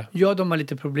kyligare. Ja, de har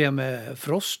lite problem med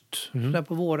frost där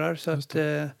på vårar så att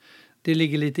det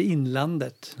ligger lite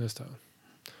inlandet. Just det.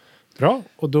 Bra,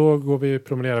 och då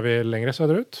promenerar vi längre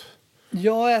söderut.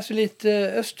 Ja, alltså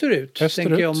lite österut.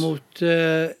 Tänker jag mot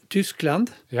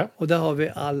Tyskland. Ja. Och där har vi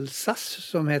Alsace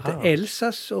som heter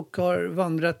Elsass och har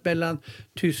vandrat mellan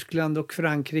Tyskland och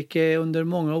Frankrike under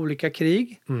många olika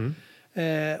krig.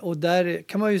 Och där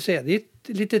kan man ju säga, det är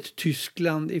ett litet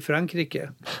Tyskland i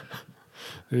Frankrike.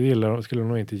 Det skulle de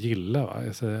nog inte gilla, va?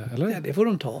 Eller? Ja, det får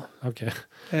de ta. Okay.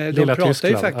 De pratar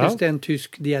Tyskland. Ju faktiskt en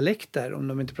tysk dialekt där om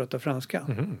de inte pratar franska.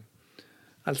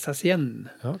 Alsacien.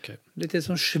 Ja, okay. Lite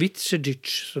som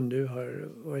Schweizerdeutsch som du har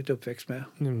varit uppväxt med.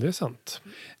 Det är sant.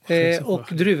 Och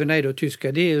druvorna är då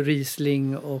tyska. Det är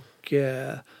Riesling och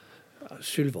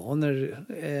Sylvaner,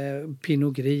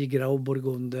 Pinot Gris,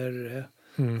 Grauburgunder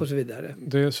och så vidare.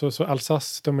 Det är så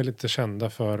Alsace, de är lite kända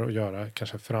för att göra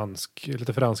kanske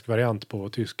lite fransk variant på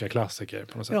tyska klassiker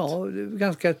på något sätt. Ja,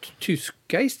 ganska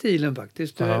tyska i stilen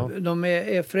faktiskt. De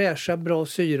är fräscha, bra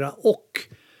syra och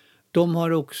de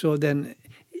har också den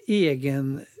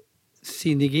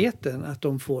egensinnigheten att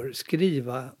de får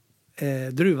skriva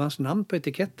druvans namn på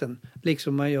etiketten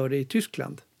liksom man gör det i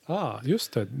Tyskland.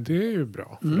 Just det. Det är ju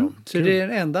bra för dem. Så det är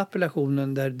den enda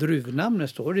appellationen där druvnamnet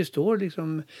står. Det står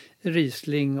liksom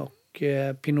Riesling och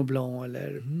Pinot Blanc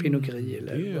eller Pinot Gris.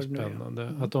 Eller det är ju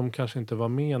spännande. Att de kanske inte var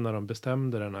med när de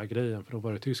bestämde den här grejen för då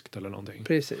var det tyskt eller någonting.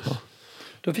 Precis.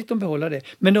 Då fick de behålla det.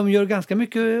 Men de gör ganska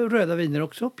mycket röda viner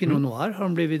också. Pinot Noir har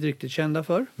de blivit riktigt kända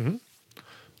för.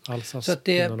 Alsace, så att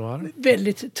det är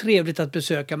väldigt trevligt att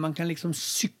besöka. Man kan liksom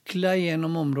cykla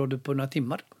igenom området på några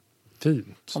timmar.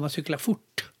 Fint. Om man cyklar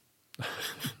fort.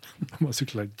 Om man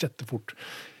cyklar jättefort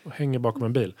och hänger bakom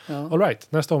en bil. Ja. All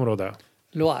right, nästa område.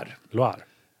 Loire.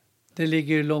 Det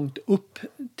ligger långt upp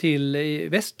till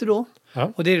väster då.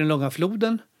 Ja. Och det är den långa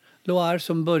floden. Loire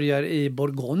som börjar i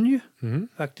Bourgogne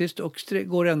faktiskt och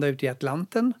går ända ut i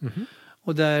Atlanten.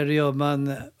 Och där gör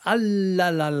man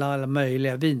alla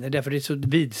möjliga viner därför det är så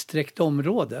vidsträckt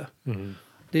område.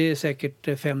 Det är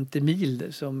säkert 50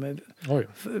 mil som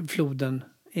floden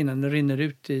innan den rinner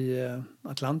ut i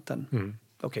Atlanten.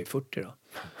 Okej, 40 då.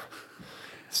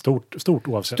 Stort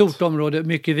oavsett. Stort område,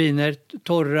 mycket viner.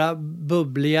 Torra,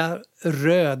 bubbliga,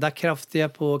 röda, kraftiga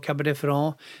på Cabernet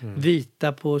Franc.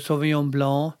 Vita på Sauvignon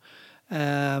Blanc.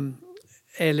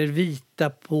 Eller vita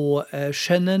på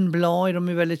Chenin Blanc är de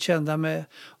är väldigt kända med.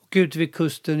 Och ute vid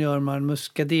kusten gör man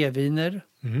muscadeviner.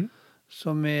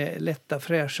 Som är lätta,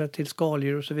 fräscha till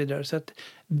skaldjur och så vidare. Så ett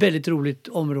väldigt roligt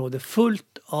område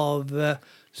fullt av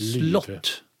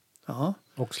slott. Ja.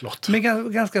 Och slott.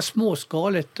 Men ganska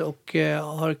småskaligt och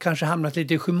har kanske hamnat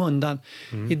lite i skymundan.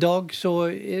 Idag så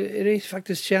är det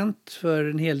faktiskt känt för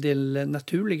en hel del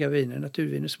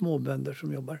naturviner, småbönder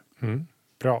som jobbar.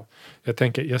 Bra.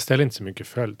 Jag ställer inte så mycket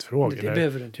följdfrågor. Det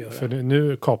behöver du inte göra. För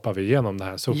nu kapar vi igenom det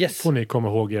här. Så får ni komma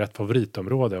ihåg ert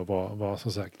favoritområde och vad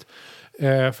som sagt.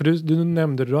 För du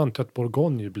nämnde du antar att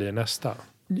Bourgogne blir nästa.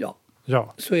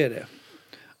 Ja, så är det.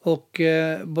 Och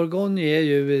Bourgogne är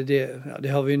ju, det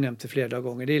har vi ju nämnt flera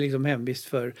gånger, det är liksom hemvist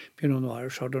för Pinot Noir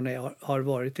och Chardonnay har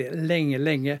varit det länge.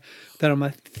 Där de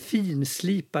har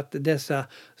finslipat dessa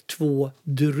 2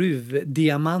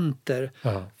 druvdiamanter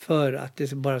för att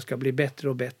det bara ska bli bättre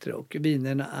och bättre. Och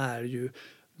vinerna är ju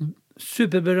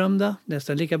superberömda,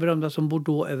 nästan lika berömda som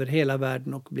Bordeaux över hela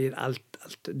världen och blir allt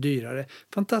dyrare.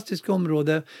 Fantastiska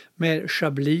område med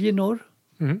Chablis i norr,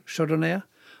 Chardonnay,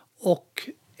 och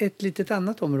ett litet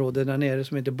annat område där nere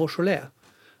som heter Beaujolais.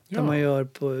 Där man gör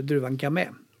på druvan Gamay.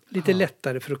 Lite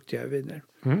lättare fruktiga viner.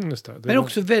 Just det. Men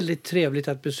också väldigt trevligt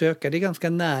att besöka. Det är ganska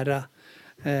nära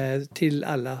till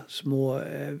alla små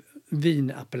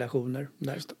vinappellationer.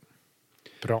 Där.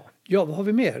 Bra. Ja, vad har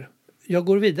vi mer? Jag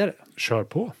går vidare. Kör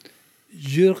på.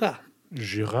 Jura.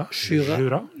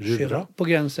 På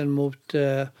gränsen mot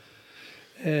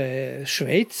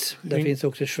Schweiz. Där finns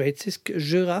också schweizisk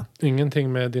Jura.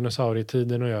 Ingenting med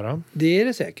dinosaurietiden att göra. Det är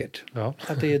det säkert. Ja.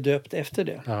 Att det är döpt efter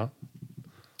det. Ja.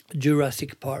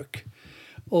 Jurassic Park.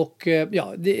 Och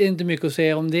det är inte mycket att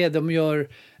säga om det. De gör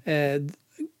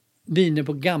viner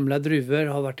på gamla druvor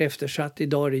har varit eftersatt.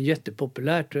 Idag är det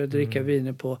jättepopulärt att dricka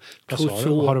viner på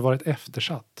Trousseau. Har det varit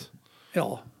eftersatt?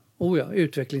 Ja,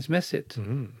 utvecklingsmässigt.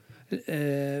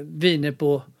 Viner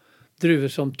på druvor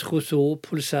som Trousseau,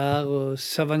 Pulsar och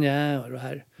Savagnin och det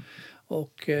här.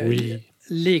 Och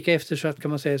lika eftersatt kan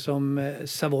man säga som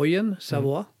Savoy,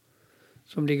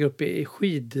 som ligger uppe i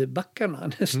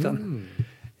skidbackarna nästan.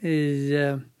 I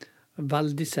Val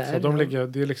d'Isère. Så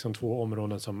det är liksom 2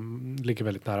 områden som ligger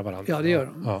väldigt nära varandra. Ja, det gör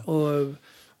de. Ja. Och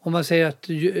om man säger att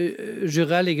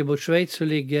Jura ligger mot Schweiz så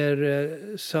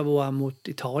ligger Savoie mot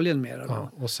Italien mer.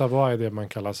 Ja, och Savoie är det man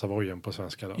kallar Savoyen på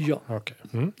svenska då? Ja. Okay.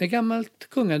 Det är gammalt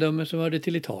kungadöme som hörde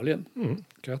till Italien.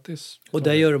 Grattis. Och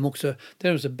där gör de också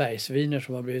bergsviner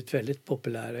som har blivit väldigt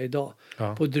populära idag.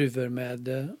 Ja. På druvor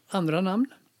med andra namn.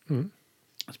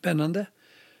 Spännande.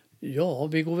 Ja,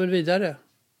 vi går väl vidare.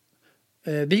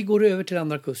 Vi går över till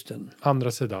andra kusten.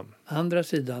 Andra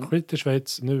sidan. Skit i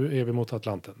Schweiz, nu är vi mot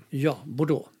Atlanten. Ja,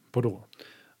 Bordeaux.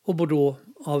 Och Bordeaux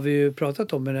har vi ju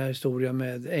pratat om i den här historien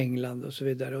med England och så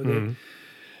vidare. Och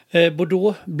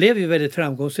Bordeaux blev ju väldigt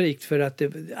framgångsrikt för att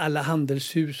alla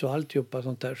handelshus och alltihopa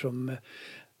sånt där som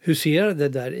huserade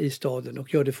där i staden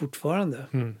och gör det fortfarande.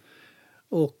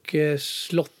 Och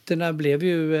slotterna blev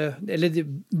ju, eller det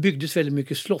byggdes väldigt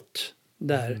mycket slott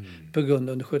där på grund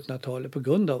under 1700-talet på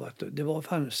grund av att det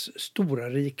fanns stora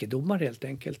rikedomar helt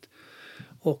enkelt.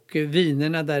 Och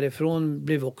vinerna därifrån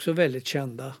blev också väldigt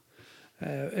kända.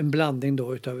 En blandning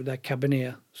då utav där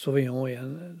Cabernet Sauvignon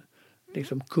är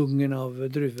liksom kungen av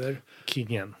druvor.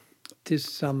 Kingen.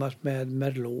 Tillsammans med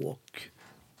Merlot och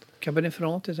Cabernet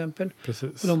Franc till exempel.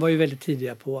 Precis. Och de var ju väldigt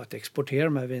tidiga på att exportera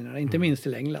de här vinerna, inte minst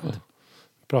till England.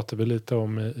 Pratar vi lite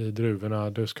om i druvorna,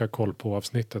 du ska ha koll på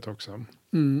avsnittet också.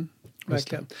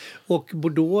 Verkligen. Och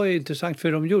Bordeaux är intressant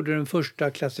för de gjorde den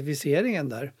första klassificeringen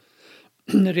där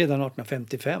redan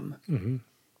 1855.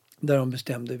 Där de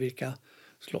bestämde vilka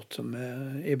slott som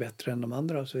är bättre än de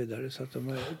andra och så vidare. Så att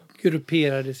de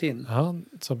grupperades in. Ja,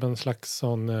 som en slags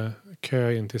sån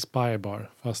kö in till Spybar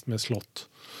fast med slott.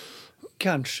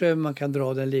 Kanske man kan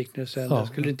dra den liknelsen. Jag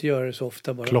skulle inte göra det så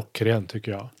ofta bara. Klockren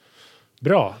tycker jag.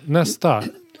 Bra, nästa.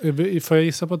 Får jag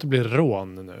gissa på att det blir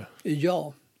Rhône nu?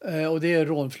 Ja, och det är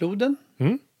Rhônefloden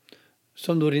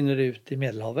som då rinner ut i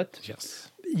Medelhavet.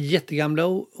 Yes. Jättegamla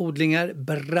odlingar,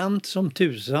 brant som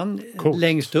tusan. Coolt.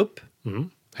 Längst upp.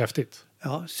 Häftigt.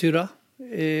 Ja, Syrah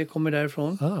kommer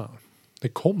därifrån. Det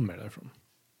kommer därifrån?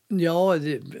 Ja,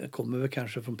 det kommer väl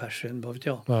kanske från Persien, vad vet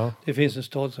jag. Ja. Det finns en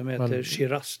stad som heter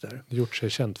Shiraz där. Gjort sig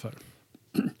känt för.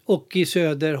 Och i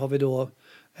söder har vi då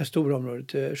det stora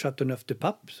området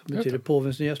Châteauneuf-du-Pape som betyder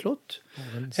påvens nya slott.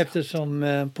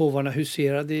 Eftersom påvarna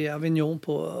huserade i Avignon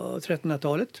på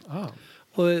 1300-talet.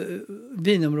 och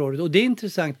vinområdet. Och det är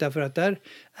intressant därför att där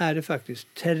är det faktiskt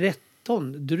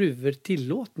 13 druvor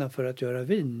tillåtna för att göra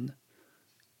vin.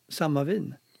 Samma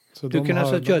vin. Så du kan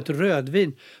alltså göra ett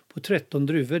rödvin på 13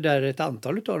 druvor där ett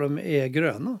antal av dem är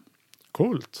gröna.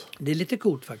 Coolt. Det är lite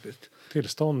coolt faktiskt.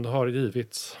 Tillstånd har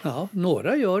givits. Ja,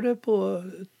 några gör det på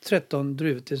 13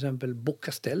 druvor. Till exempel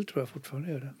Bocastel tror jag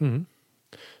fortfarande gör det. Mm.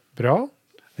 Bra.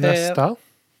 Nästa.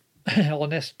 Ja,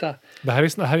 nästa. Det här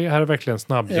är verkligen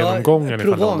snabb genomgången.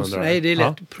 Provence, nej det är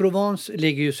lätt. Provence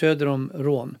ligger ju söder om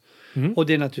Rhône. Och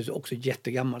det är naturligtvis också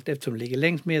jättegammalt eftersom det ligger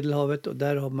längs Medelhavet och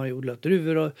där har man ju odlat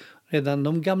druvor och redan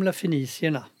de gamla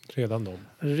fenicierna.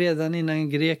 Redan innan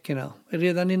grekerna.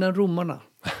 Redan innan romarna.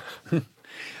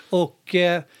 Och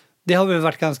det har väl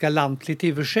varit ganska lantligt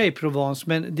i och för sig Provence,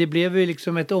 men det blev ju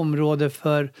liksom ett område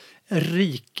för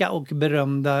rika och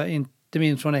berömda, inte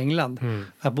minst från England,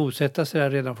 att bosätta sig där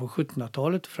redan från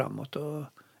 1700-talet och framåt. Och,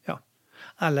 ja,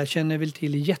 alla känner väl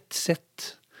till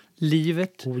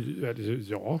jetset-livet.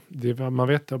 Ja, man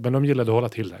vet, men de gillade att hålla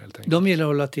till där helt enkelt. De gillar att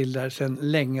hålla till där sedan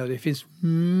länge och det finns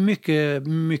mycket,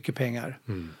 mycket pengar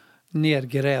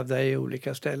nedgrävda i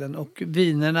olika ställen. Och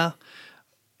vinerna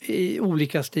i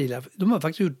olika stilar. De har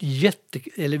faktiskt gjort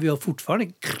vi har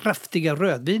fortfarande kraftiga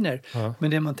rödviner. Ja.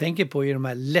 Men det man tänker på är de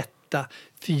här lätta,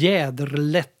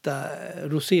 fjäderlätta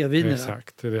rosévinerna.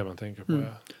 Exakt, det är det man tänker på.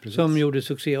 Ja. Som gjorde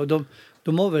succé. Och de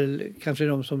var väl kanske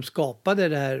de som skapade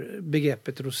det här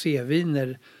begreppet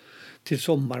roséviner till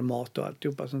sommarmat och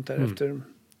alltihopa sånt där. Efter,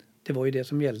 det var ju det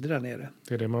som gällde där nere.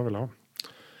 Det är det man vill ha.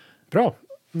 Bra.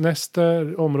 Nästa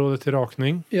område till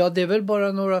rakning. Ja, det är väl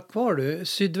bara några kvar du.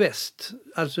 Sydväst,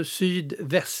 alltså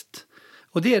sydväst.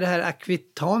 Och det är det här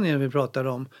Aquitanien vi pratade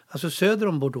om. Alltså söder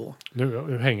om Bordeaux.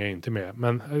 Nu hänger jag inte med.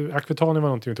 Men Aquitanien var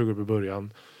någonting vi tog upp i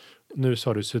början. Nu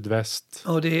sa du sydväst.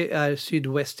 Ja, det är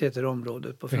sydväst heter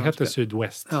området på franska. Det heter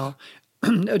sydväst. Ja.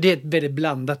 Det är ett väldigt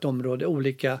blandat område.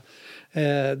 Olika,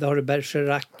 där har du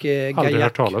Bergerac, Gaillac. Aldrig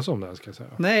hört talas om det ska jag säga.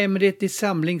 Nej, men det är ett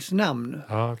samlingsnamn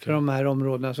för de här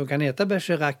områdena som kan heta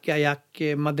Bergerac, Gaillac,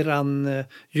 Madiran,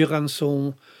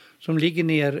 Jurançon. Som ligger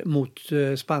ner mot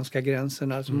spanska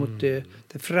gränsen, alltså mot det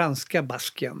franska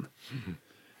Baskien.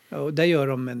 Och där gör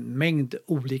de en mängd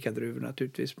olika druvor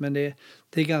naturligtvis. Men det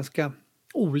är ganska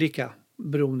olika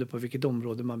beroende på vilket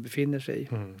område man befinner sig i.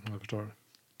 Jag förstår.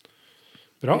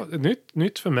 Bra,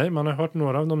 nytt för mig. Man har hört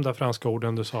några av de där franska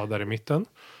orden du sa där i mitten.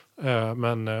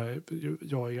 Men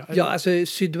ja, alltså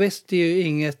sydväst är ju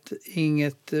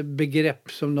inget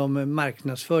begrepp som de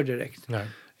marknadsför direkt. Nej.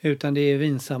 Utan det är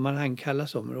vinsammanhang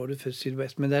kallas området för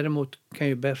sydväst. Men däremot kan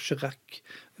ju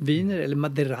Bergerac-viner eller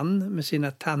Madiran med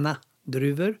sina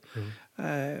Tanna-druvor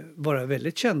vara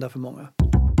väldigt kända för många.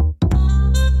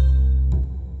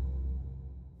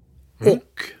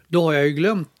 Och då har jag ju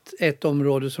glömt ett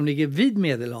område som ligger vid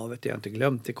Medelhavet. Jag har inte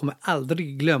glömt. Det kommer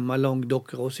aldrig glömma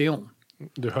Languedoc-Roussillon.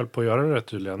 Du höll på att göra det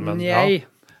tydligen. Men nej,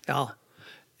 ja.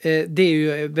 Det är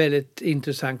ju väldigt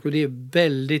intressant och det är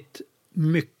väldigt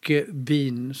mycket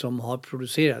vin som har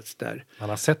producerats där. Man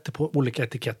har sett det på olika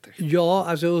etiketter. Ja,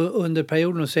 alltså under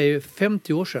perioden, säger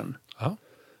 50 år sedan,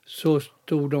 så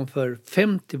stod de för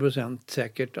 50%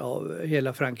 säkert av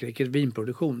hela Frankrikes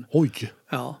vinproduktion. Oj!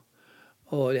 Ja.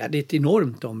 Och ja, det är ett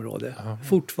enormt område.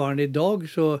 Fortfarande idag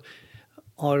så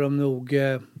har de nog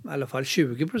i alla fall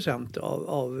 20%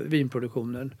 av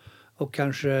vinproduktionen. Och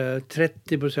kanske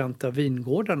 30% av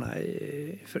vingårdarna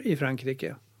i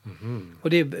Frankrike. Och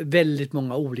det är väldigt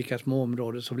många olika små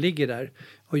områden som ligger där.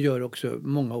 Och gör också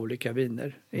många olika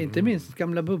viner. Inte minst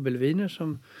gamla bubbelviner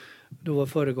som då var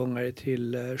föregångare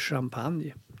till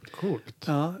champagne. Coolt.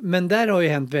 Ja, men där har ju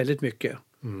hänt väldigt mycket.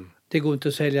 Det går inte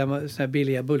att sälja såna här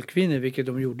billiga bulkviner, vilket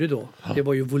de gjorde då. Det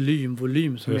var ju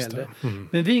volym som gällde.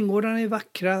 Men vingårdarna är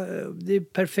vackra. Det är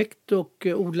perfekt att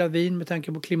odla vin med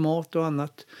tanke på klimat och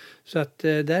annat. Så att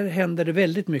där händer det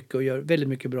väldigt mycket och gör väldigt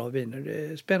mycket bra viner. Det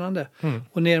är spännande.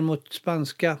 Och ner mot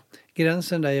spanska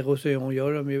gränsen där i Roussillon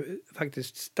gör de ju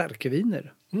faktiskt starka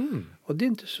viner. Och det är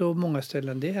inte så många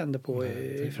ställen det händer på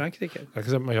i Frankrike.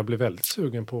 Jag blir väldigt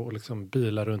sugen på att liksom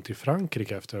bila runt i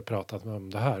Frankrike efter att ha pratat om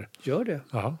det här. Gör det.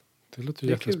 Ja, det låter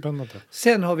jättespännande.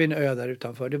 Sen har vi en ö där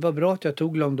utanför. Det var bra att jag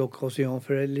tog Languedoc-Roussillon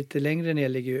för lite längre ner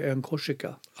ligger ju ön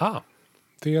Korsika.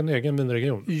 Det är en egen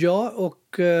vinregion. Ja,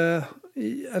 och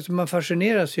alltså man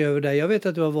fascineras ju över det. Jag vet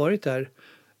att du har varit där.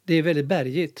 Det är väldigt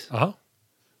bergigt.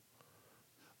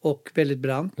 Och väldigt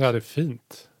brant. Ja, det är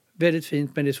fint. Väldigt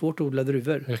fint, men det är svårt att odla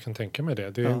druvor. Jag kan tänka mig det.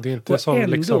 Det är inte som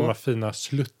ändå, liksom fina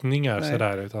sluttningar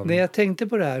sådär. Utan... När jag tänkte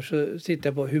på det här så tittade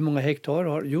jag på hur många hektar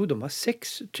har. Jo, de har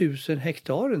 6 000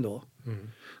 hektar ändå.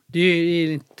 Det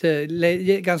är inte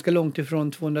ganska långt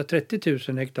ifrån 230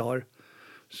 000 hektar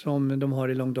som de har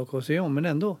i Languedoc-Roussillon, men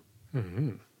ändå.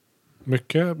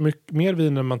 Mycket mer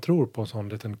vin än man tror på en sån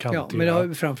liten kantig. Ja, men det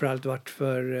har framförallt varit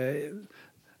för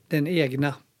den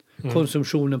egna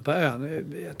konsumtionen på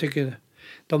ön. Jag tycker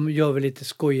de gör väl lite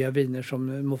skojiga viner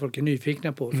som folk är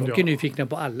nyfikna på. Folk är nyfikna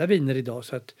på alla viner idag,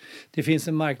 så att det finns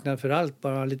en marknad för allt,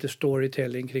 bara lite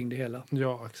storytelling kring det hela.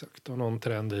 Ja, exakt. Och någon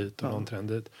trend hit och någon trend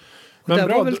dit. Men det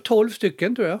var väl 12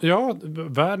 stycken, tror jag. Ja,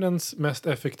 världens mest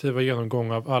effektiva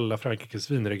genomgång av alla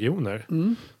Frankrikes vinregioner.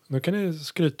 Nu kan ni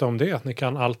skryta om det, att ni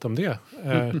kan allt om det.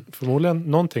 Förmodligen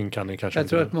någonting kan ni kanske. Jag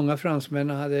tror att många fransmän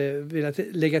hade velat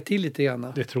lägga till lite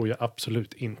grann. Det tror jag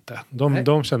absolut inte.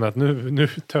 De känner att nu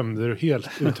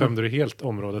uttömde du helt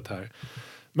området här.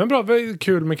 Men bra, det är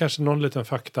kul med kanske någon liten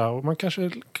fakta. Och man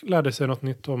kanske lärde sig något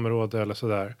nytt område eller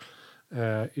sådär.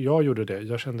 Jag gjorde det.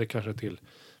 Jag kände kanske till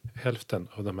hälften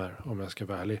av de här, om jag ska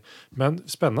vara ärlig. Men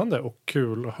spännande och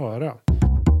kul att höra.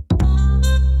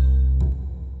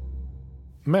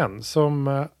 Men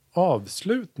som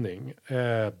avslutning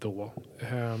då,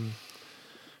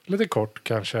 lite kort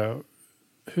kanske,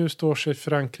 hur står sig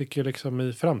Frankrike liksom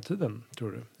i framtiden,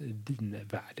 tror du, i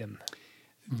vinvärlden?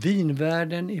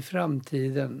 Vinvärlden i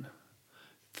framtiden,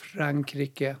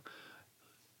 Frankrike,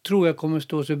 tror jag kommer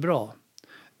stå sig bra.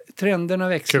 Trenderna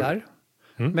växlar,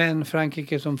 men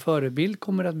Frankrike som förebild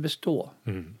kommer att bestå.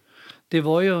 Det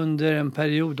var ju under en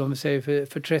period, om vi säger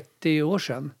för 30 år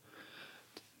sedan,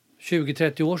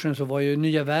 20-30 år sedan, så var ju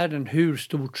nya världen hur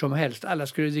stort som helst. Alla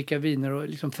skulle dricka viner och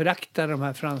liksom förakta de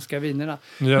här franska vinerna.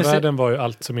 Nya världen var ju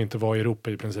allt som inte var i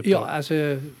Europa i princip. Ja, alltså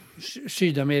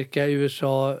Sydamerika,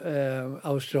 USA,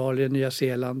 Australien, Nya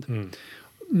Zeeland.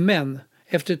 Men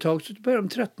efter ett tag så började de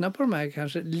tröttna på de här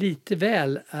kanske lite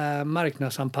väl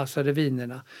marknadsanpassade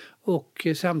vinerna. Och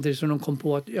samtidigt som de kom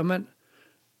på att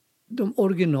de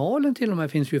originalen till de här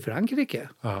finns ju i Frankrike.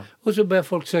 Aha. Och så börjar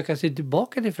folk söka sig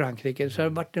tillbaka till Frankrike. Så det har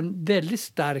varit en väldigt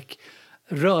stark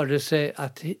rörelse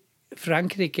att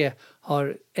Frankrike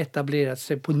har etablerat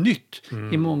sig på nytt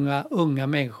i många unga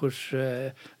människors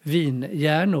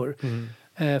vinhjärnor.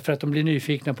 För att de blir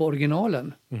nyfikna på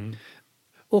originalen.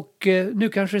 Och nu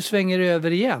kanske det svänger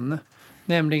över igen.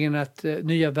 Nämligen att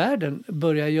nya världen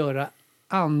börjar göra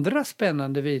andra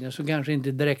spännande viner som kanske inte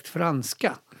är direkt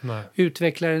franska. Nej.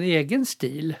 Utvecklar en egen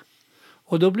stil.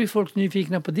 Och då blir folk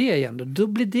nyfikna på det igen. Då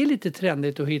blir det lite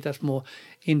trendigt att hitta små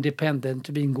independent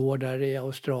vingårdar i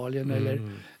Australien eller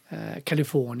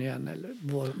Kalifornien eller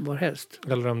var helst.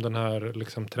 Eller om den här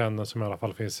liksom trenden som i alla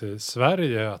fall finns i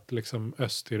Sverige, att liksom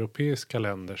östeuropeiska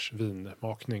länders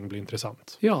vinmakning blir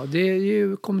intressant. Ja, det är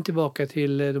ju kommit tillbaka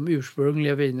till de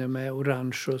ursprungliga viner med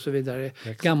orange och så vidare.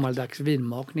 Exakt. Gammaldags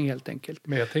vinmakning helt enkelt.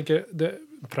 Men jag tänker,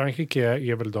 Frankrike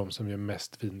är väl de som gör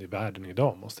mest vin i världen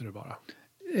idag, måste det vara.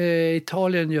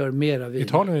 Italien gör mera vin.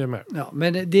 Italien gör mer? Ja,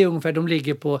 men det är ungefär, de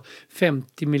ligger på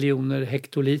 50 miljoner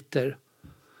hektoliter.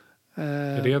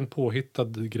 Är det en påhittad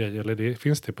grej eller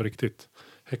finns det på riktigt?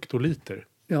 Hektoliter?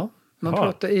 Ja,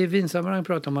 i vinsammanhang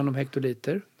pratar man om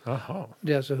hektoliter. Aha.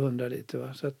 Det är alltså 100 liter.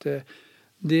 Va? Så att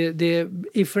det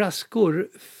i flaskor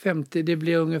 50, det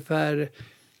blir ungefär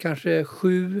kanske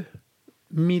 7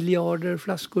 miljarder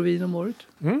flaskor vin om året.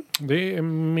 Det är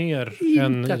mer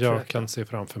än jag kan se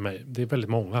framför mig. Det är väldigt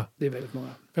många. Det är väldigt många.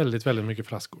 Väldigt, väldigt mycket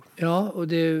flaskor. Ja, och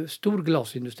det är stor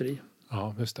glasindustri.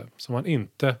 Ja, just det. Så man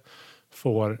inte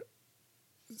får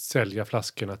sälja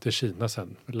flaskorna till Kina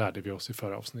sen, lärde vi oss i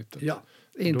förra avsnittet. Ja,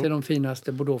 inte de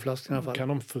finaste Bordeauxflaskorna i alla fall. Kan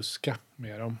de fuska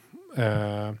med dem.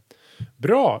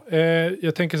 Bra,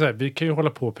 jag tänker så här, vi kan ju hålla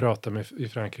på och prata i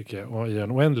Frankrike och i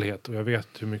en oändlighet, och jag vet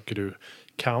hur mycket du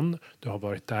kan. Du har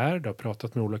varit där, du har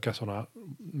pratat med olika sådana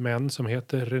män som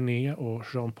heter René och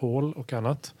Jean-Paul och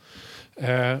annat.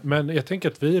 Men jag tänker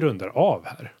att vi rundar av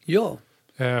här. Ja.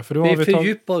 För då vi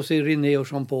fördjupar oss i René och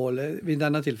Jean-Paul vid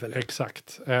denna tillfälle.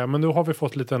 Exakt. Men nu har vi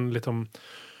fått lite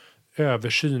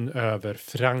översyn över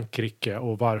Frankrike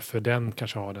och varför den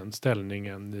kanske har den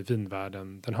ställningen i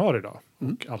vinvärlden den har idag.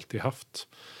 Och alltid haft.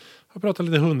 Jag har pratat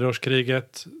lite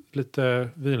 100-årskriget, lite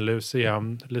vinlus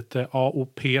igen, lite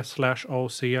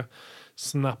AOP/AOC,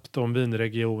 snabbt om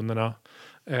vinregionerna.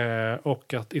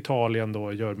 Och att Italien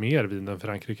då gör mer vin än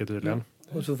Frankrike tydligen.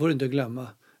 Ja. Och så får du inte glömma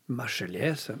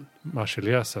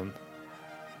Marseljäsen.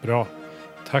 Bra.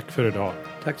 Tack för idag.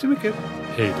 Tack så mycket.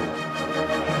 Hej då.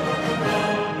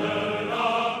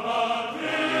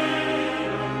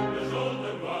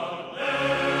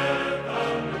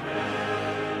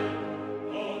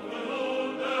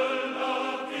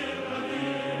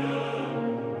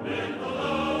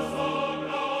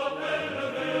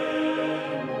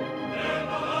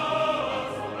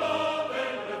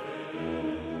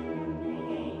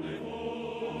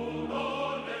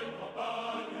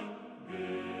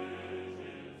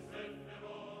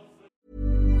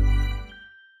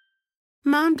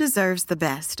 Mom deserves the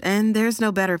best, and there's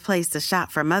no better place to shop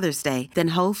for Mother's Day than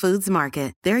Whole Foods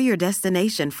Market. They're your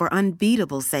destination for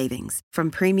unbeatable savings,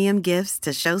 from premium gifts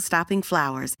to show-stopping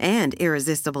flowers and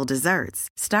irresistible desserts.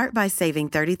 Start by saving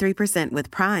 33%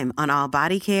 with Prime on all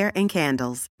body care and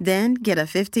candles. Then get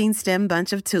a 15-stem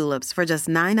bunch of tulips for just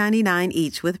 $9.99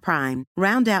 each with Prime.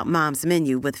 Round out Mom's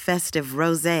menu with festive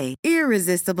rosé,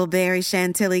 irresistible berry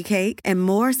chantilly cake, and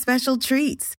more special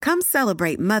treats. Come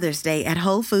celebrate Mother's Day at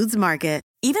Whole Foods Market.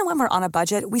 Even when we're on a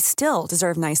budget, we still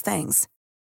deserve nice things.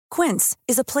 Quince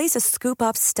is a place to scoop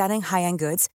up stunning high-end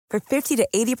goods for 50 to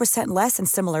 80% less than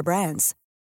similar brands.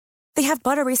 They have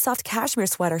buttery soft cashmere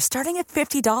sweaters starting at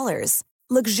 $50,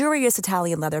 luxurious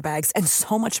Italian leather bags, and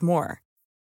so much more.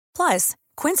 Plus,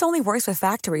 Quince only works with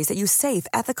factories that use safe,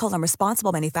 ethical, and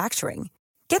responsible manufacturing.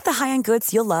 Get the high-end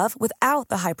goods you'll love without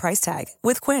the high price tag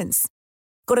with Quince.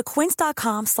 Go to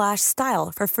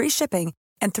quince.com/style for free shipping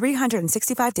and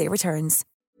 365-day returns.